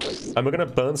 And we're going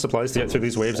to burn supplies to get through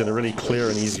these waves in a really clear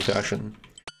and easy fashion.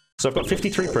 So I've got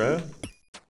 53 prayer,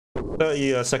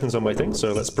 30 seconds on my thing,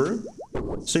 so let's brew,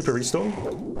 super restore,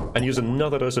 and use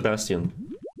another dose of Bastion.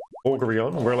 Augury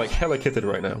on, we're like hella kitted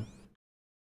right now.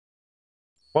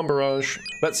 One barrage,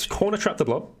 let's corner trap the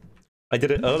blob. I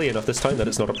did it early enough this time that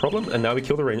it's not a problem, and now we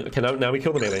kill the range. Okay, now we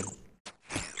kill the melee.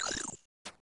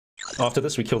 After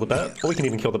this, we kill the bat, or we can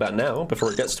even kill the bat now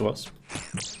before it gets to us.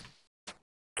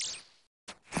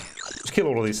 Just kill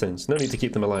all of these things. No need to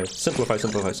keep them alive. Simplify,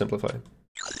 simplify, simplify.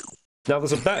 Now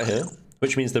there's a bat here,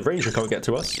 which means the ranger can't get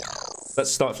to us.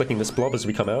 Let's start flicking this blob as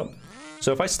we come out.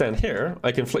 So if I stand here,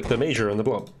 I can flick the major and the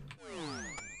blob.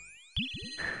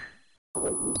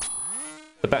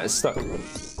 The bat is stuck.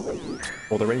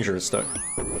 Or the ranger is stuck.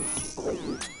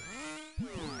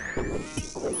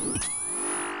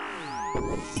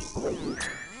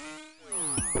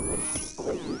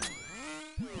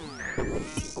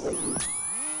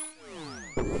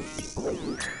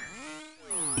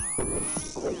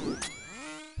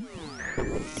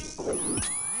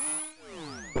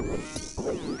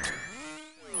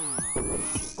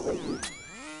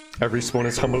 Every spawn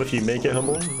is humble if you make it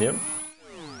humble. Yep.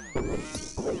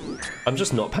 I'm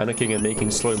just not panicking and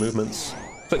making slow movements.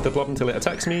 Flick the blob until it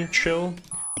attacks me, chill.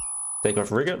 Take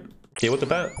off rigor, deal with the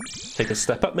bat. Take a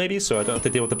step up maybe so I don't have to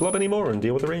deal with the blob anymore and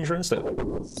deal with the ranger instead.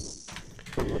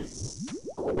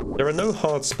 There are no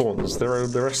hard spawns. There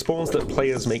are spawns that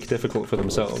players make difficult for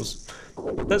themselves.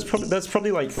 There's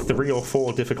probably like 3 or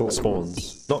 4 difficult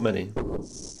spawns. Not many.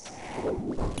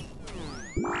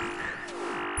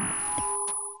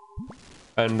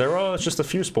 And there are just a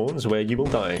few spawns where you will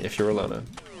die if you're a learner.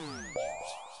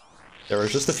 There are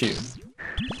just a few,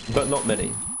 but not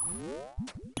many.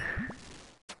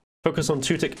 Focus on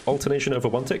 2-tick alternation over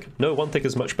 1-tick. No, 1-tick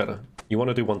is much better. You want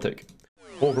to do 1-tick.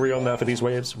 Augury on now for these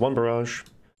waves, 1 barrage,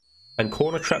 and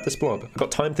corner trap this blob. I've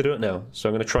got time to do it now, so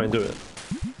I'm going to try and do it.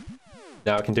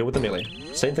 Now I can deal with the melee.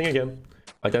 Same thing again.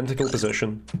 Identical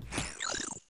position.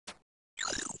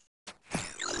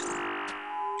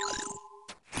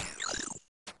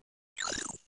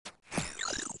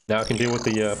 Now I can deal with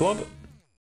the blob.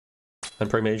 And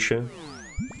pray mage here.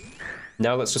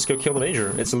 Now let's just go kill the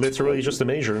major. It's literally just a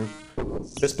major.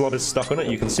 This blob is stuck on it,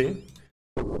 you can see.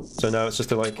 So now it's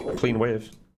just a like clean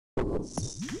wave.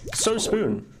 So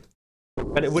spoon.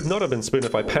 And it would not have been spoon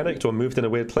if I panicked or moved in a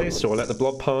weird place or let the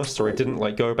blob pass or I didn't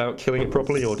like go about killing it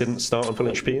properly or didn't start on full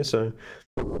HP. So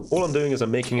all I'm doing is I'm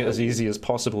making it as easy as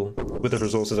possible with the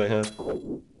resources I have.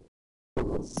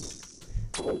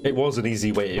 It was an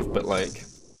easy wave, but like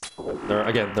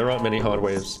there aren't many hard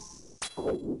waves.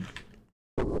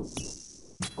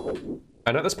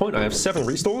 And at this point I have 7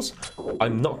 restores.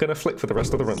 I'm not going to flick for the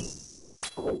rest of the run.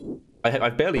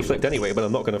 I've barely flicked anyway, but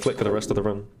I'm not going to flick for the rest of the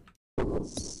run.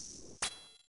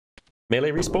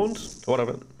 Melee respawned?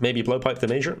 Whatever. Maybe blowpipe the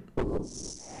major.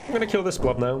 I'm going to kill this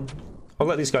blob now. I'll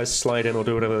let these guys slide in or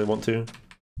do whatever they want to.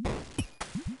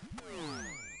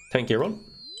 Tank gear on.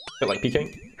 Bit like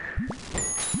PK.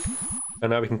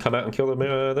 And now we can come out and kill the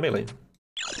melee.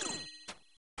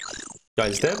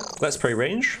 Guy's dead. Let's pray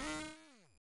range.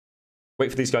 Wait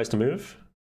for these guys to move.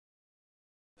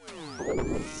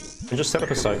 And just set up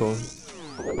a cycle.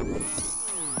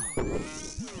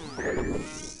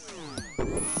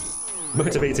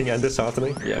 Motivating and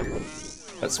disheartening? Yeah,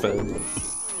 that's fair.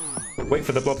 Wait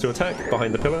for the blob to attack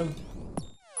behind the pillar.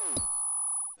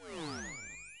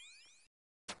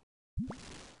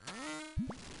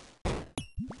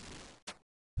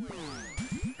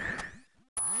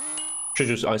 Should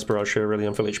just Ice Barrage here, really,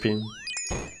 on full HP.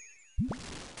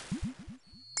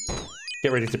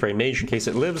 Get ready to pray mage in case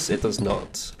it lives. It does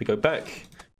not. We go back.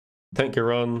 Tank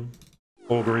your on.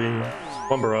 Augury.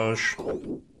 1 barrage.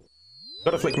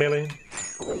 Gotta flick melee.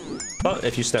 But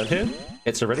if you stand here,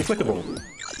 it's already flickable.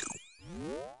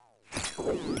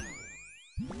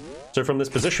 So from this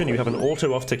position, you have an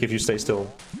auto off tick if you stay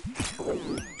still.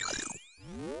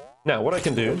 Now, what I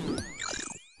can do...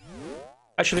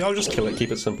 Actually, I'll just kill it,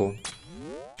 keep it simple.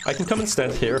 I can come and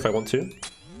stand here if I want to.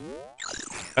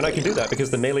 And I can do that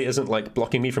because the melee isn't like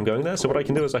blocking me from going there, so what I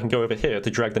can do is I can go over here to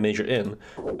drag the major in,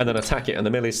 and then attack it, and the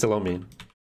melee is still on me.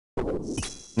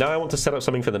 Now I want to set up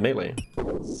something for the melee.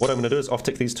 What I'm going to do is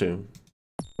off-tick these 2.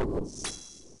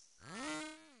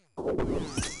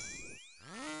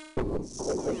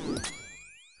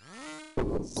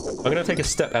 I'm going to take a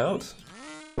step out,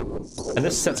 and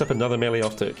this sets up another melee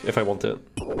off-tick if I want it.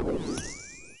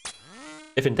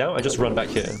 If in doubt, I just run back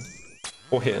here.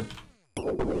 Or here.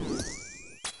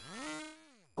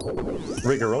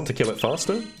 Rigor on to kill it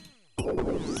faster.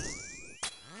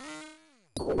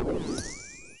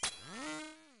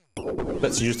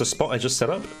 Let's use the spot I just set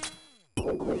up.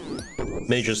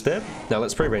 Major's dead. Now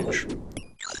let's pray range.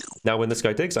 Now when this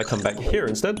guy digs, I come back here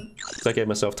instead, because I gave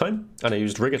myself time, and I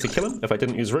used rigor to kill him. If I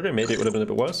didn't use rigor, maybe it would have been a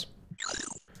bit worse.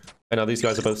 And now these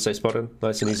guys are both safe spotted.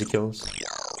 Nice and easy kills.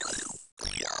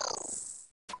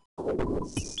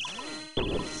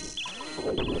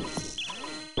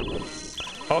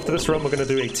 after this run, we're going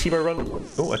to do a tbow run.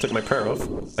 Oh, I took my prayer off.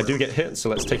 I do get hit, so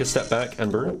let's take a step back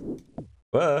and brew.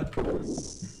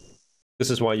 This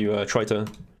is why you try to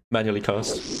manually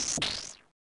cast.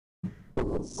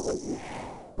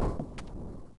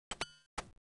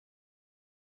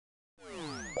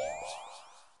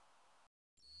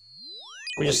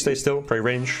 We just stay still, pray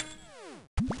range.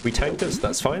 We tanked it, so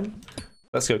that's fine.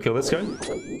 Let's go kill this guy.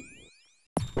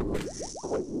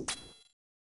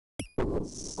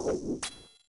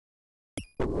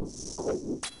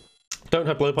 Don't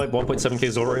have blowpipe,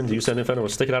 1.7k Zora in. Do you send Inferno or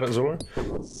stick it out at Zora?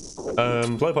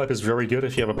 Blowpipe is very good.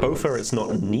 If you have a Bofa, it's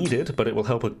not needed, but it will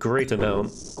help a great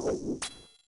amount.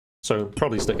 So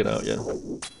probably stick it out, yeah.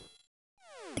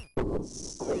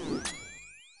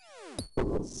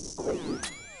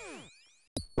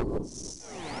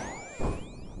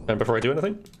 And before I do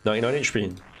anything, 99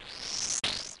 HP.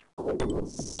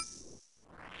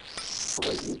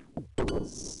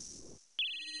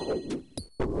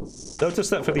 Notice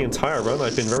that for the entire run,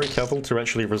 I've been very careful to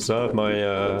actually reserve my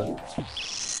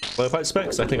blowpipe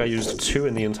specs. I think I used 2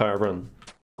 in the entire run.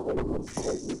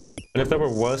 And if there were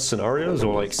worse scenarios,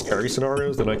 or like scary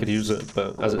scenarios, then I could use it,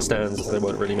 but as it stands, there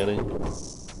weren't really many.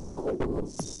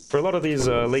 For a lot of these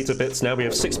later bits, now we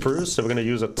have 6 brews, so we're going to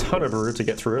use a ton of brew to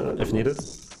get through it, if needed.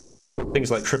 Things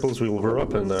like triples we will brew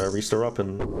up and restore up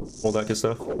and all that good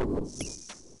stuff.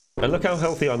 And look how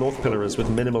healthy our north pillar is with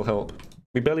minimal help.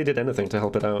 We barely did anything to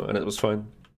help it out, and it was fine.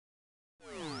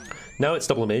 Now it's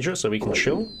double major, so we can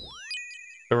chill.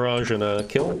 Barrage and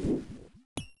kill.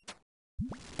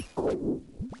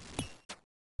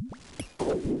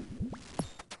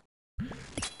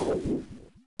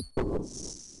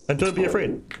 And don't be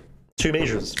afraid. 2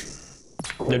 majors.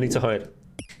 No need to hide.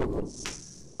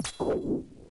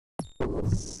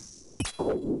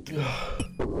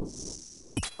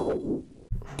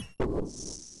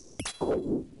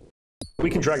 We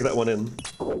can drag that one in.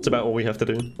 It's about all we have to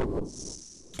do.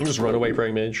 And just run away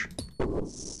praying mage.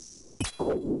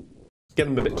 Get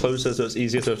them a bit closer so it's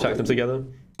easier to attack them together.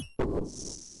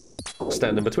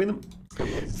 Stand in between them.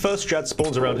 First Jad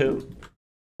spawns around here.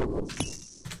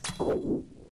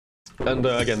 And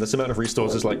again, this amount of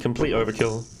restores is like complete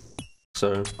overkill.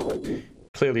 So,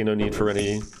 clearly no need for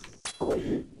any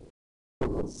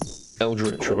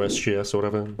Eldritch or SGS or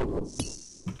whatever.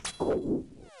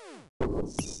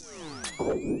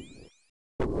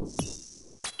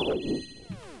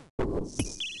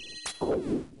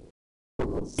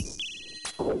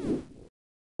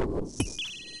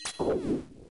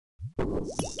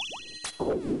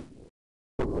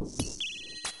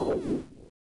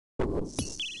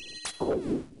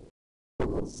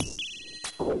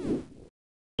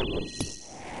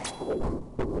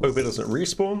 Hope it doesn't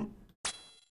respawn.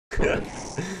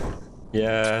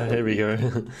 Yeah, here we go.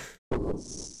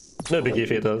 No biggie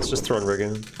if it does, just throw on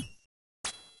rigger.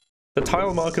 The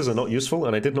tile markers are not useful,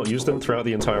 and I did not use them throughout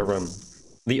the entire run.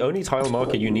 The only tile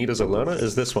marker you need as a learner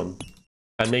is this one.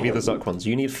 And maybe the Zuck ones.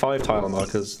 You need 5 tile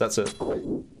markers, that's it.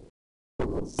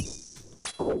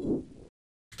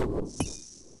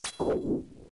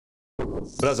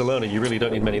 But as a learner, you really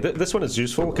don't need many. This one is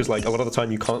useful, because like a lot of the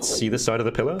time you can't see this side of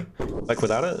the pillar, like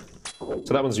without it.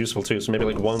 So that one's useful too, so maybe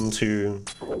like 1, 2,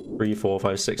 3, 4,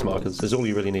 5, 6 markers is all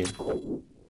you really need.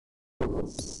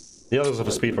 The others are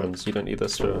for speedruns, you don't need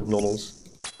this for normals.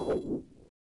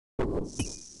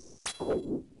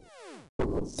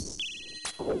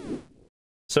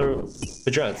 So,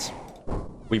 the Jads.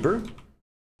 We brew.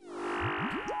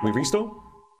 We restore.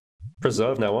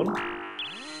 Preserve now on.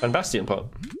 And Bastion pot.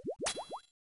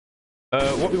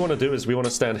 What we want to do is we want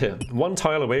to stand here, 1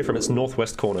 tile away from its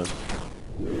northwest corner.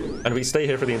 And we stay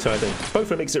here for the entire thing.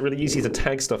 Bofa makes it really easy to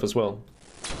tag stuff as well.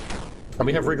 And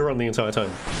we have rigor on the entire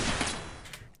time.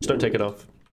 Just don't take it off.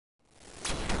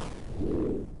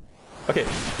 Okay,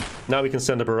 now we can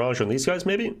send a barrage on these guys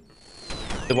maybe?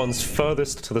 The ones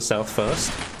furthest to the south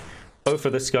first.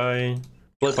 Bofa this guy,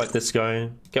 blowpipe this guy,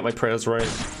 get my prayers right.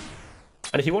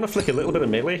 And if you want to flick a little bit of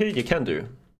melee here, you can do.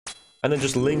 And then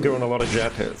just linger on a lot of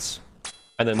jab hits.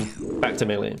 And then back to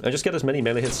melee. And just get as many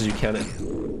melee hits as you can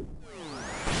in.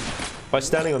 By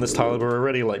standing on this tile, we're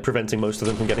already like preventing most of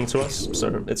them from getting to us,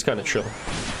 so it's kind of chill.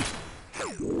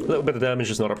 A little bit of damage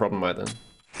is not a problem either.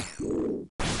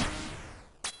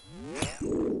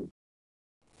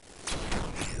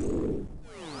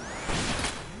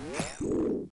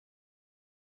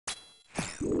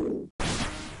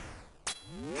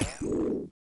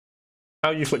 How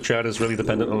you flick chat is really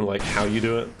dependent on like how you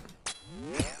do it.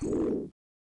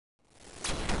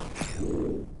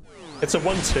 It's a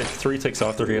 1 tick, 3 ticks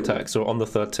after he attacks, so on the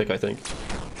 3rd tick I think.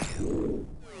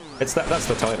 It's that's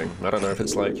the timing. I don't know if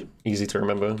it's like easy to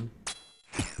remember.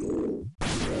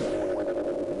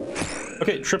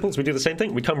 Okay, triples, we do the same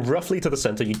thing. We come roughly to the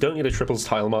center. You don't need a triples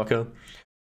tile marker.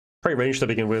 Pretty range to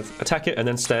begin with. Attack it and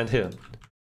then stand here.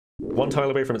 One tile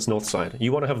away from its north side.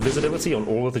 You want to have visibility on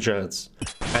all of the Jads.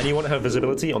 And you want to have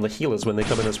visibility on the healers when they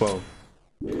come in as well.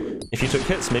 If you took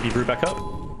hits, maybe brew back up.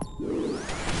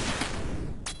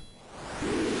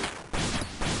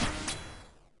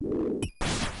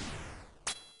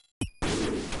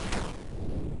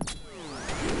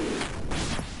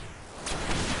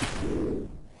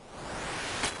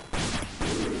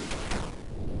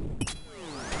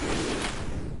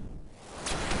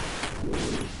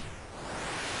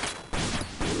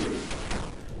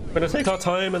 We're gonna take our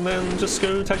time and then just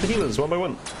go attack the healers one by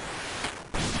one.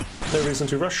 No reason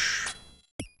to rush.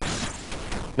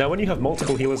 Now when you have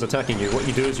multiple healers attacking you, what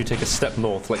you do is you take a step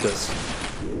north like this.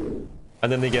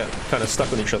 And then they get kind of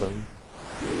stuck on each other.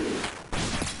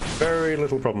 Very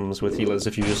little problems with healers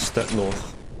if you just step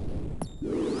north.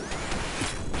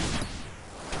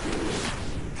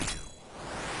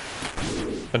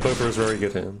 And Bofa is very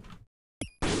good here.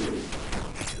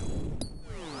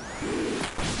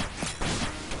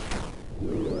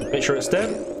 Make sure it's dead.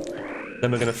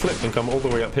 Then we're going to flip and come all the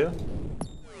way up here.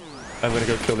 I'm going to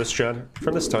go kill this Jad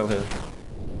from this tile here.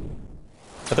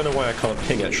 I don't know why I can't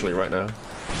ping actually right now.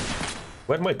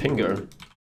 Where'd my ping go?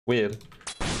 Weird.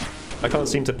 I can't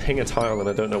seem to ping a tile and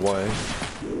I don't know why.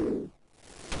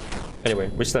 Anyway,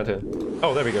 we stand here.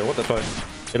 Oh, there we go. What the fuck?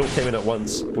 It all came in at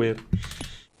once. Weird.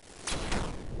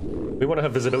 We want to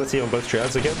have visibility on both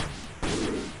Jads again.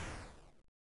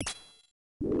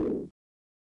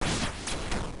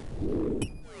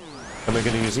 And we're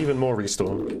going to use even more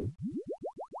restore.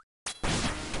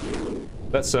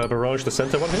 Let's barrage the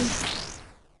center one here.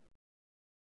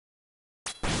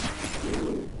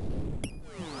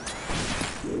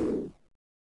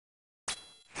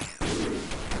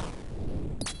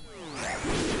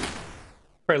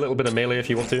 Try a little bit of melee if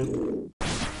you want to.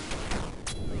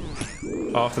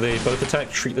 After they both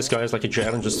attack, treat this guy as like a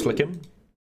Jad and just flick him.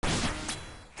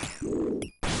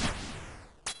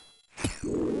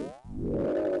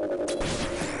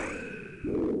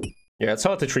 Yeah, it's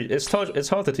hard to treat. It's hard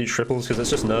to teach triples because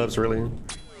it's just nerves, really.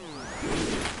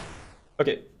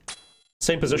 Okay,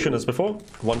 same position as before.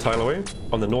 One tile away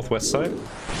on the northwest side.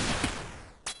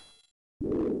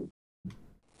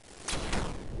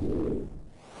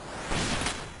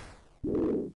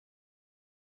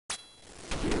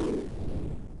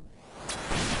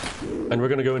 And we're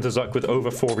going to go into Zuck with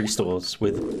over 4 restores,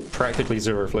 with practically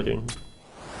 0 flicking.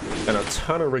 And a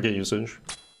ton of rigger usage.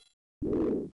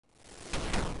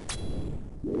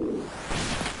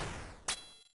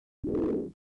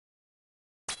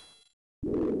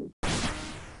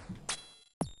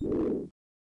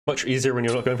 Much easier when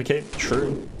you're not going for Cape.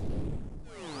 True.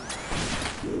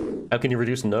 How can you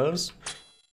reduce nerves?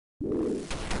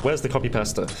 Where's the copy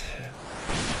pasta?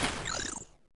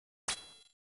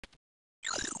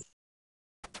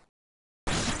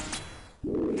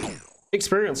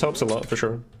 Experience helps a lot, for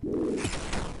sure.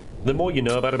 The more you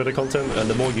know about a bit of content, and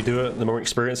the more you do it, the more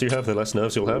experience you have, the less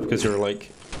nerves you'll have, because you're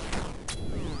like...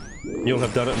 You'll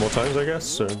have done it more times, I guess,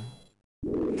 so...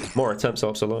 More attempts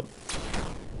helps a lot.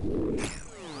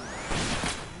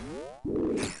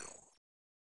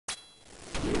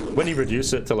 When you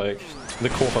reduce it to, like, the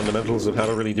core fundamentals of how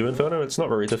to really do Inferno, it's not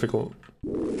very difficult.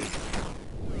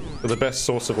 But the best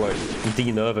source of, like,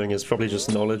 de-nerving is probably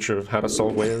just knowledge of how to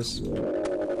solve waves.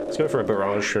 Let's go for a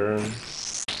barrage here. And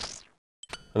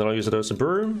then I'll use a dose of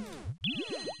brew.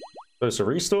 Dose of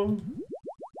restore.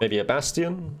 Maybe a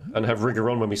bastion. And have rigor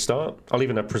on when we start. I'll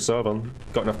even have preserve on.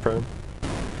 Got enough pro.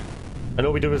 And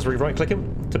all we do is we right click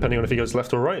him. Depending on if he goes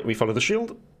left or right, we follow the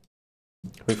shield.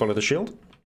 We follow the shield.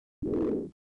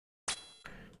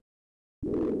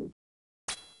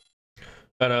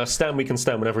 And stam, we can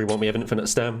stam whenever we want. We have infinite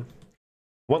stam.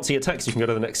 Once he attacks, you can go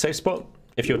to the next safe spot.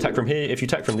 If you attack from here, if you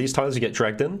attack from these tiles, you get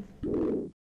dragged in.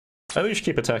 And we just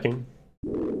keep attacking.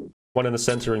 One in the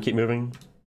center and keep moving.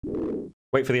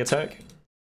 Wait for the attack.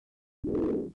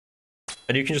 And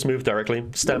you can just move directly.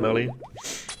 Stam early.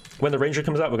 When the ranger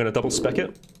comes out, we're going to double spec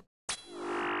it.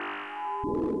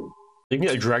 You can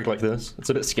get dragged like this. It's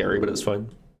a bit scary, but it's fine.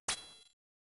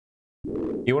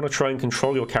 You want to try and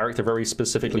control your character very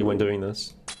specifically when doing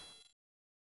this.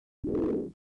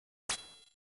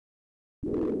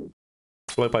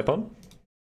 Blowpipe on.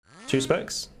 2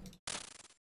 specs.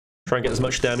 Try and get as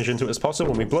much damage into it as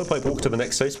possible. When we blowpipe, walk to the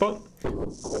next safe spot.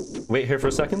 Wait here for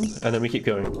a second, and then we keep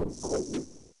going.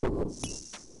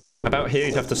 About here,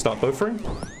 you'd have to start Bofering.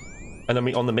 And then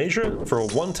we on the major for a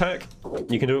 1 tack.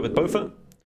 You can do it with Bofa.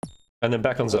 And then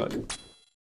back on Zuck.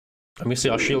 And we see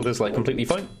our shield is like completely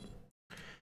fine.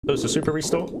 Those to super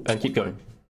restore, and keep going.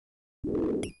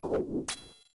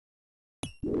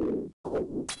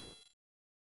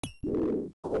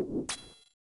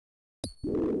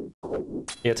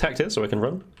 He attacked it, so I can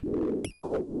run.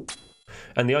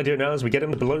 And the idea now is we get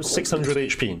him below 600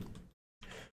 HP.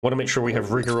 Want to make sure we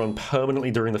have Rigor on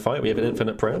permanently during the fight. We have an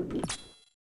Infinite Prayer.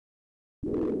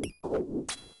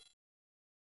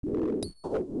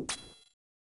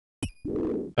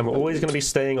 And we're always going to be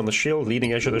staying on the shield,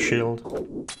 leading edge of the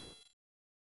shield.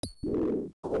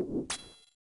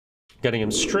 Getting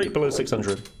him straight below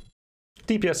 600.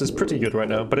 DPS is pretty good right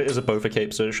now, but it is a Bofa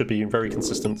Cape, so it should be very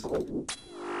consistent.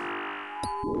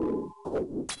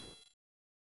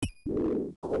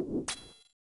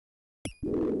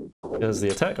 There's the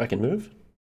attack, I can move.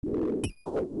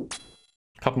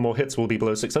 A couple more hits will be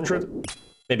below 600.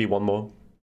 Maybe one more.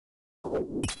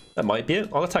 That might be it.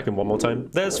 I'll attack him one more time.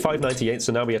 There's 598,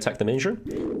 so now we attack the Major.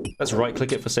 Let's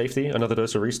right-click it for safety. Another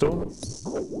dose of restore.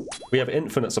 We have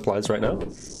infinite supplies right now.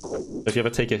 If you ever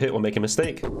take a hit or make a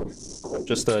mistake,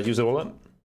 just use it all up.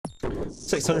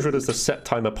 600 is the set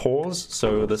timer pause,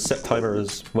 so the set timer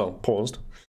is, well, paused.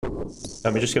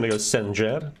 And we're just going to go send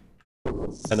Jad,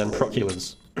 and then proc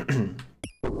healers.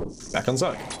 Back on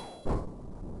Zuck.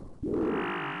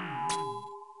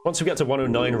 Once we get to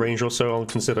 109 range or so, I'll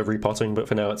consider repotting, but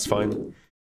for now it's fine.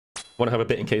 Want to have a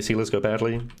bit in case healers go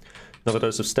badly. Another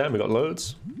dose of stem, we got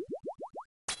loads.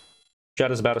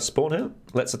 Jad is about to spawn here.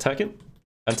 Let's attack it.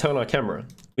 And turn our camera.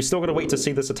 We still gotta wait to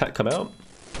see this attack come out.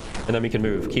 And then we can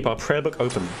move. Keep our prayer book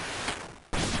open.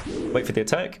 Wait for the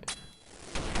attack.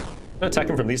 I'm gonna attack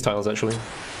him from these tiles, actually.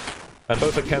 And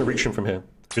Bofa can reach him from here,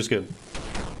 which is good.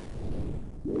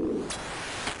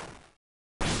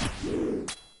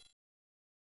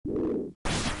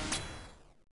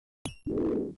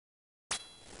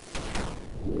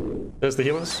 There's the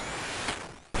healers.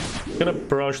 Gonna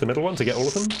barrage the middle one to get all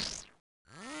of them.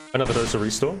 Another dose of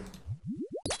restore.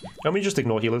 And we just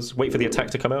ignore healers. Wait for the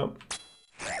attack to come out.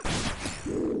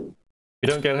 We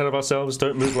don't get ahead of ourselves.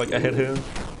 Don't move like ahead here.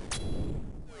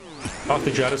 After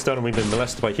Jad is done and we've been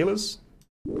molested by healers,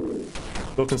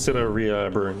 we'll consider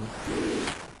re-brewing.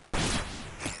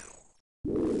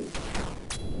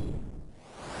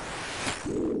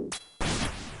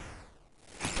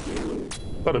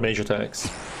 A lot of mage attacks.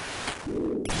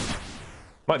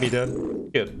 Might be dead.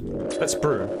 Good. Let's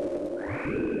brew.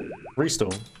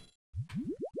 Restore.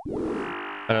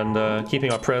 And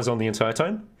keeping our prayers on the entire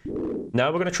time. Now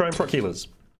we're going to try and proc healers.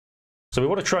 So we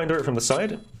want to try and do it from the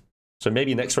side. So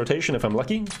maybe next rotation if I'm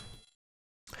lucky.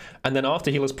 And then after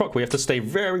healers proc, we have to stay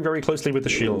very, very closely with the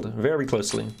shield. Very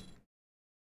closely.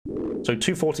 So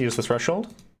 240 is the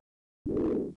threshold.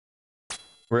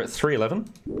 We're at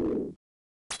 311.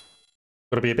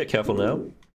 Gotta be a bit careful now.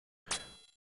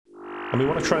 And we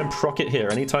want to try and proc it here.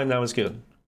 Any time now is good.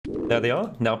 There they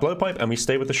are. Now blowpipe, and we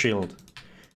stay with the shield.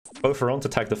 Both are on to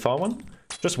tag the far one.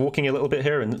 Just walking a little bit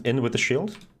here and in with the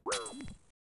shield.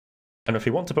 And if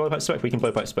we want to blowpipe spec, we can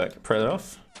blowpipe spec. Pray it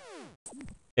off.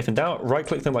 If in doubt,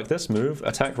 right-click them like this. Move,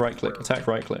 attack, right-click, attack,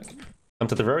 right-click. Come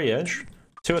to the very edge.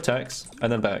 2 attacks, and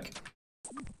then back.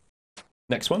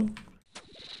 Next one.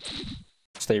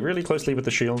 Stay really closely with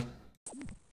the shield.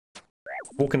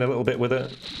 Walking a little bit with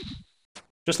it.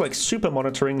 Just like super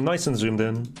monitoring, nice and zoomed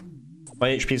in. My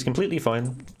HP is completely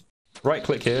fine. Right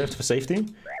click here for safety.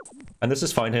 And this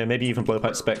is fine here, maybe even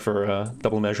blowpipe spec for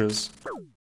double measures.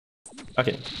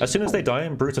 Okay, as soon as they die,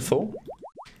 brew to full.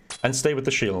 And stay with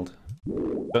the shield.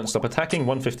 Don't stop attacking,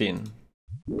 115.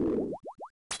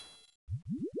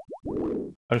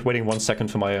 I'm just waiting 1 second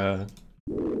for my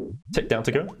tick down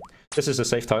to go. This is a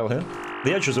safe tile here.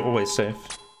 The edges are always safe.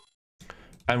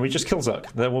 And we just kill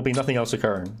Zuck. There will be nothing else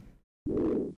occurring.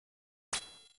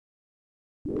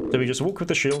 So we just walk with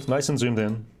the shield, nice and zoomed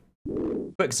in.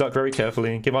 Click Zuck very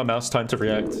carefully, give our mouse time to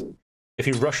react. If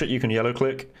you rush it, you can yellow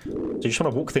click. So you just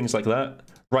want to walk things like that.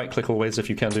 Right click always if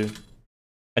you can do.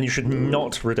 And you should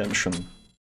not redemption.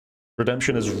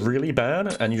 Redemption is really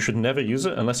bad, and you should never use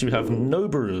it unless you have no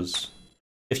brews.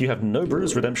 If you have no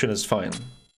brews, redemption is fine.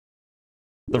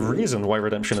 The reason why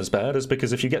redemption is bad is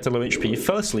because if you get to low HP,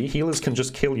 firstly, healers can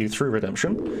just kill you through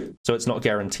redemption, so it's not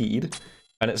guaranteed,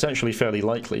 and it's actually fairly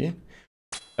likely.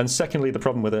 And secondly, the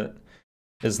problem with it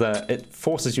is that it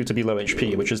forces you to be low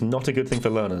HP, which is not a good thing for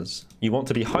learners. You want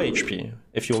to be high HP.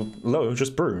 If you're low,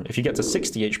 just brew. If you get to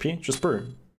 60 HP, just brew.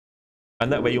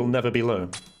 And that way you'll never be low.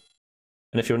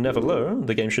 And if you're never low,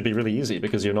 the game should be really easy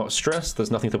because you're not stressed,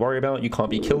 there's nothing to worry about, you can't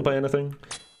be killed by anything.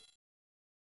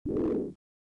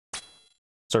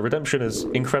 So redemption is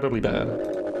incredibly bad.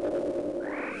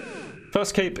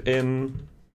 First cape in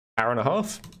hour and a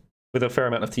half with a fair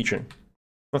amount of teaching.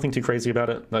 Nothing too crazy about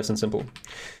it, nice and simple.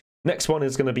 Next one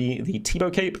is going to be the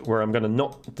tbow cape, where I'm going to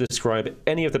not describe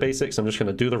any of the basics. I'm just going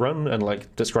to do the run and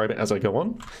like describe it as I go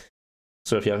on.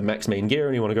 So if you have max main gear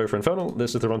and you want to go for Infernal,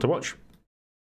 this is the run to watch.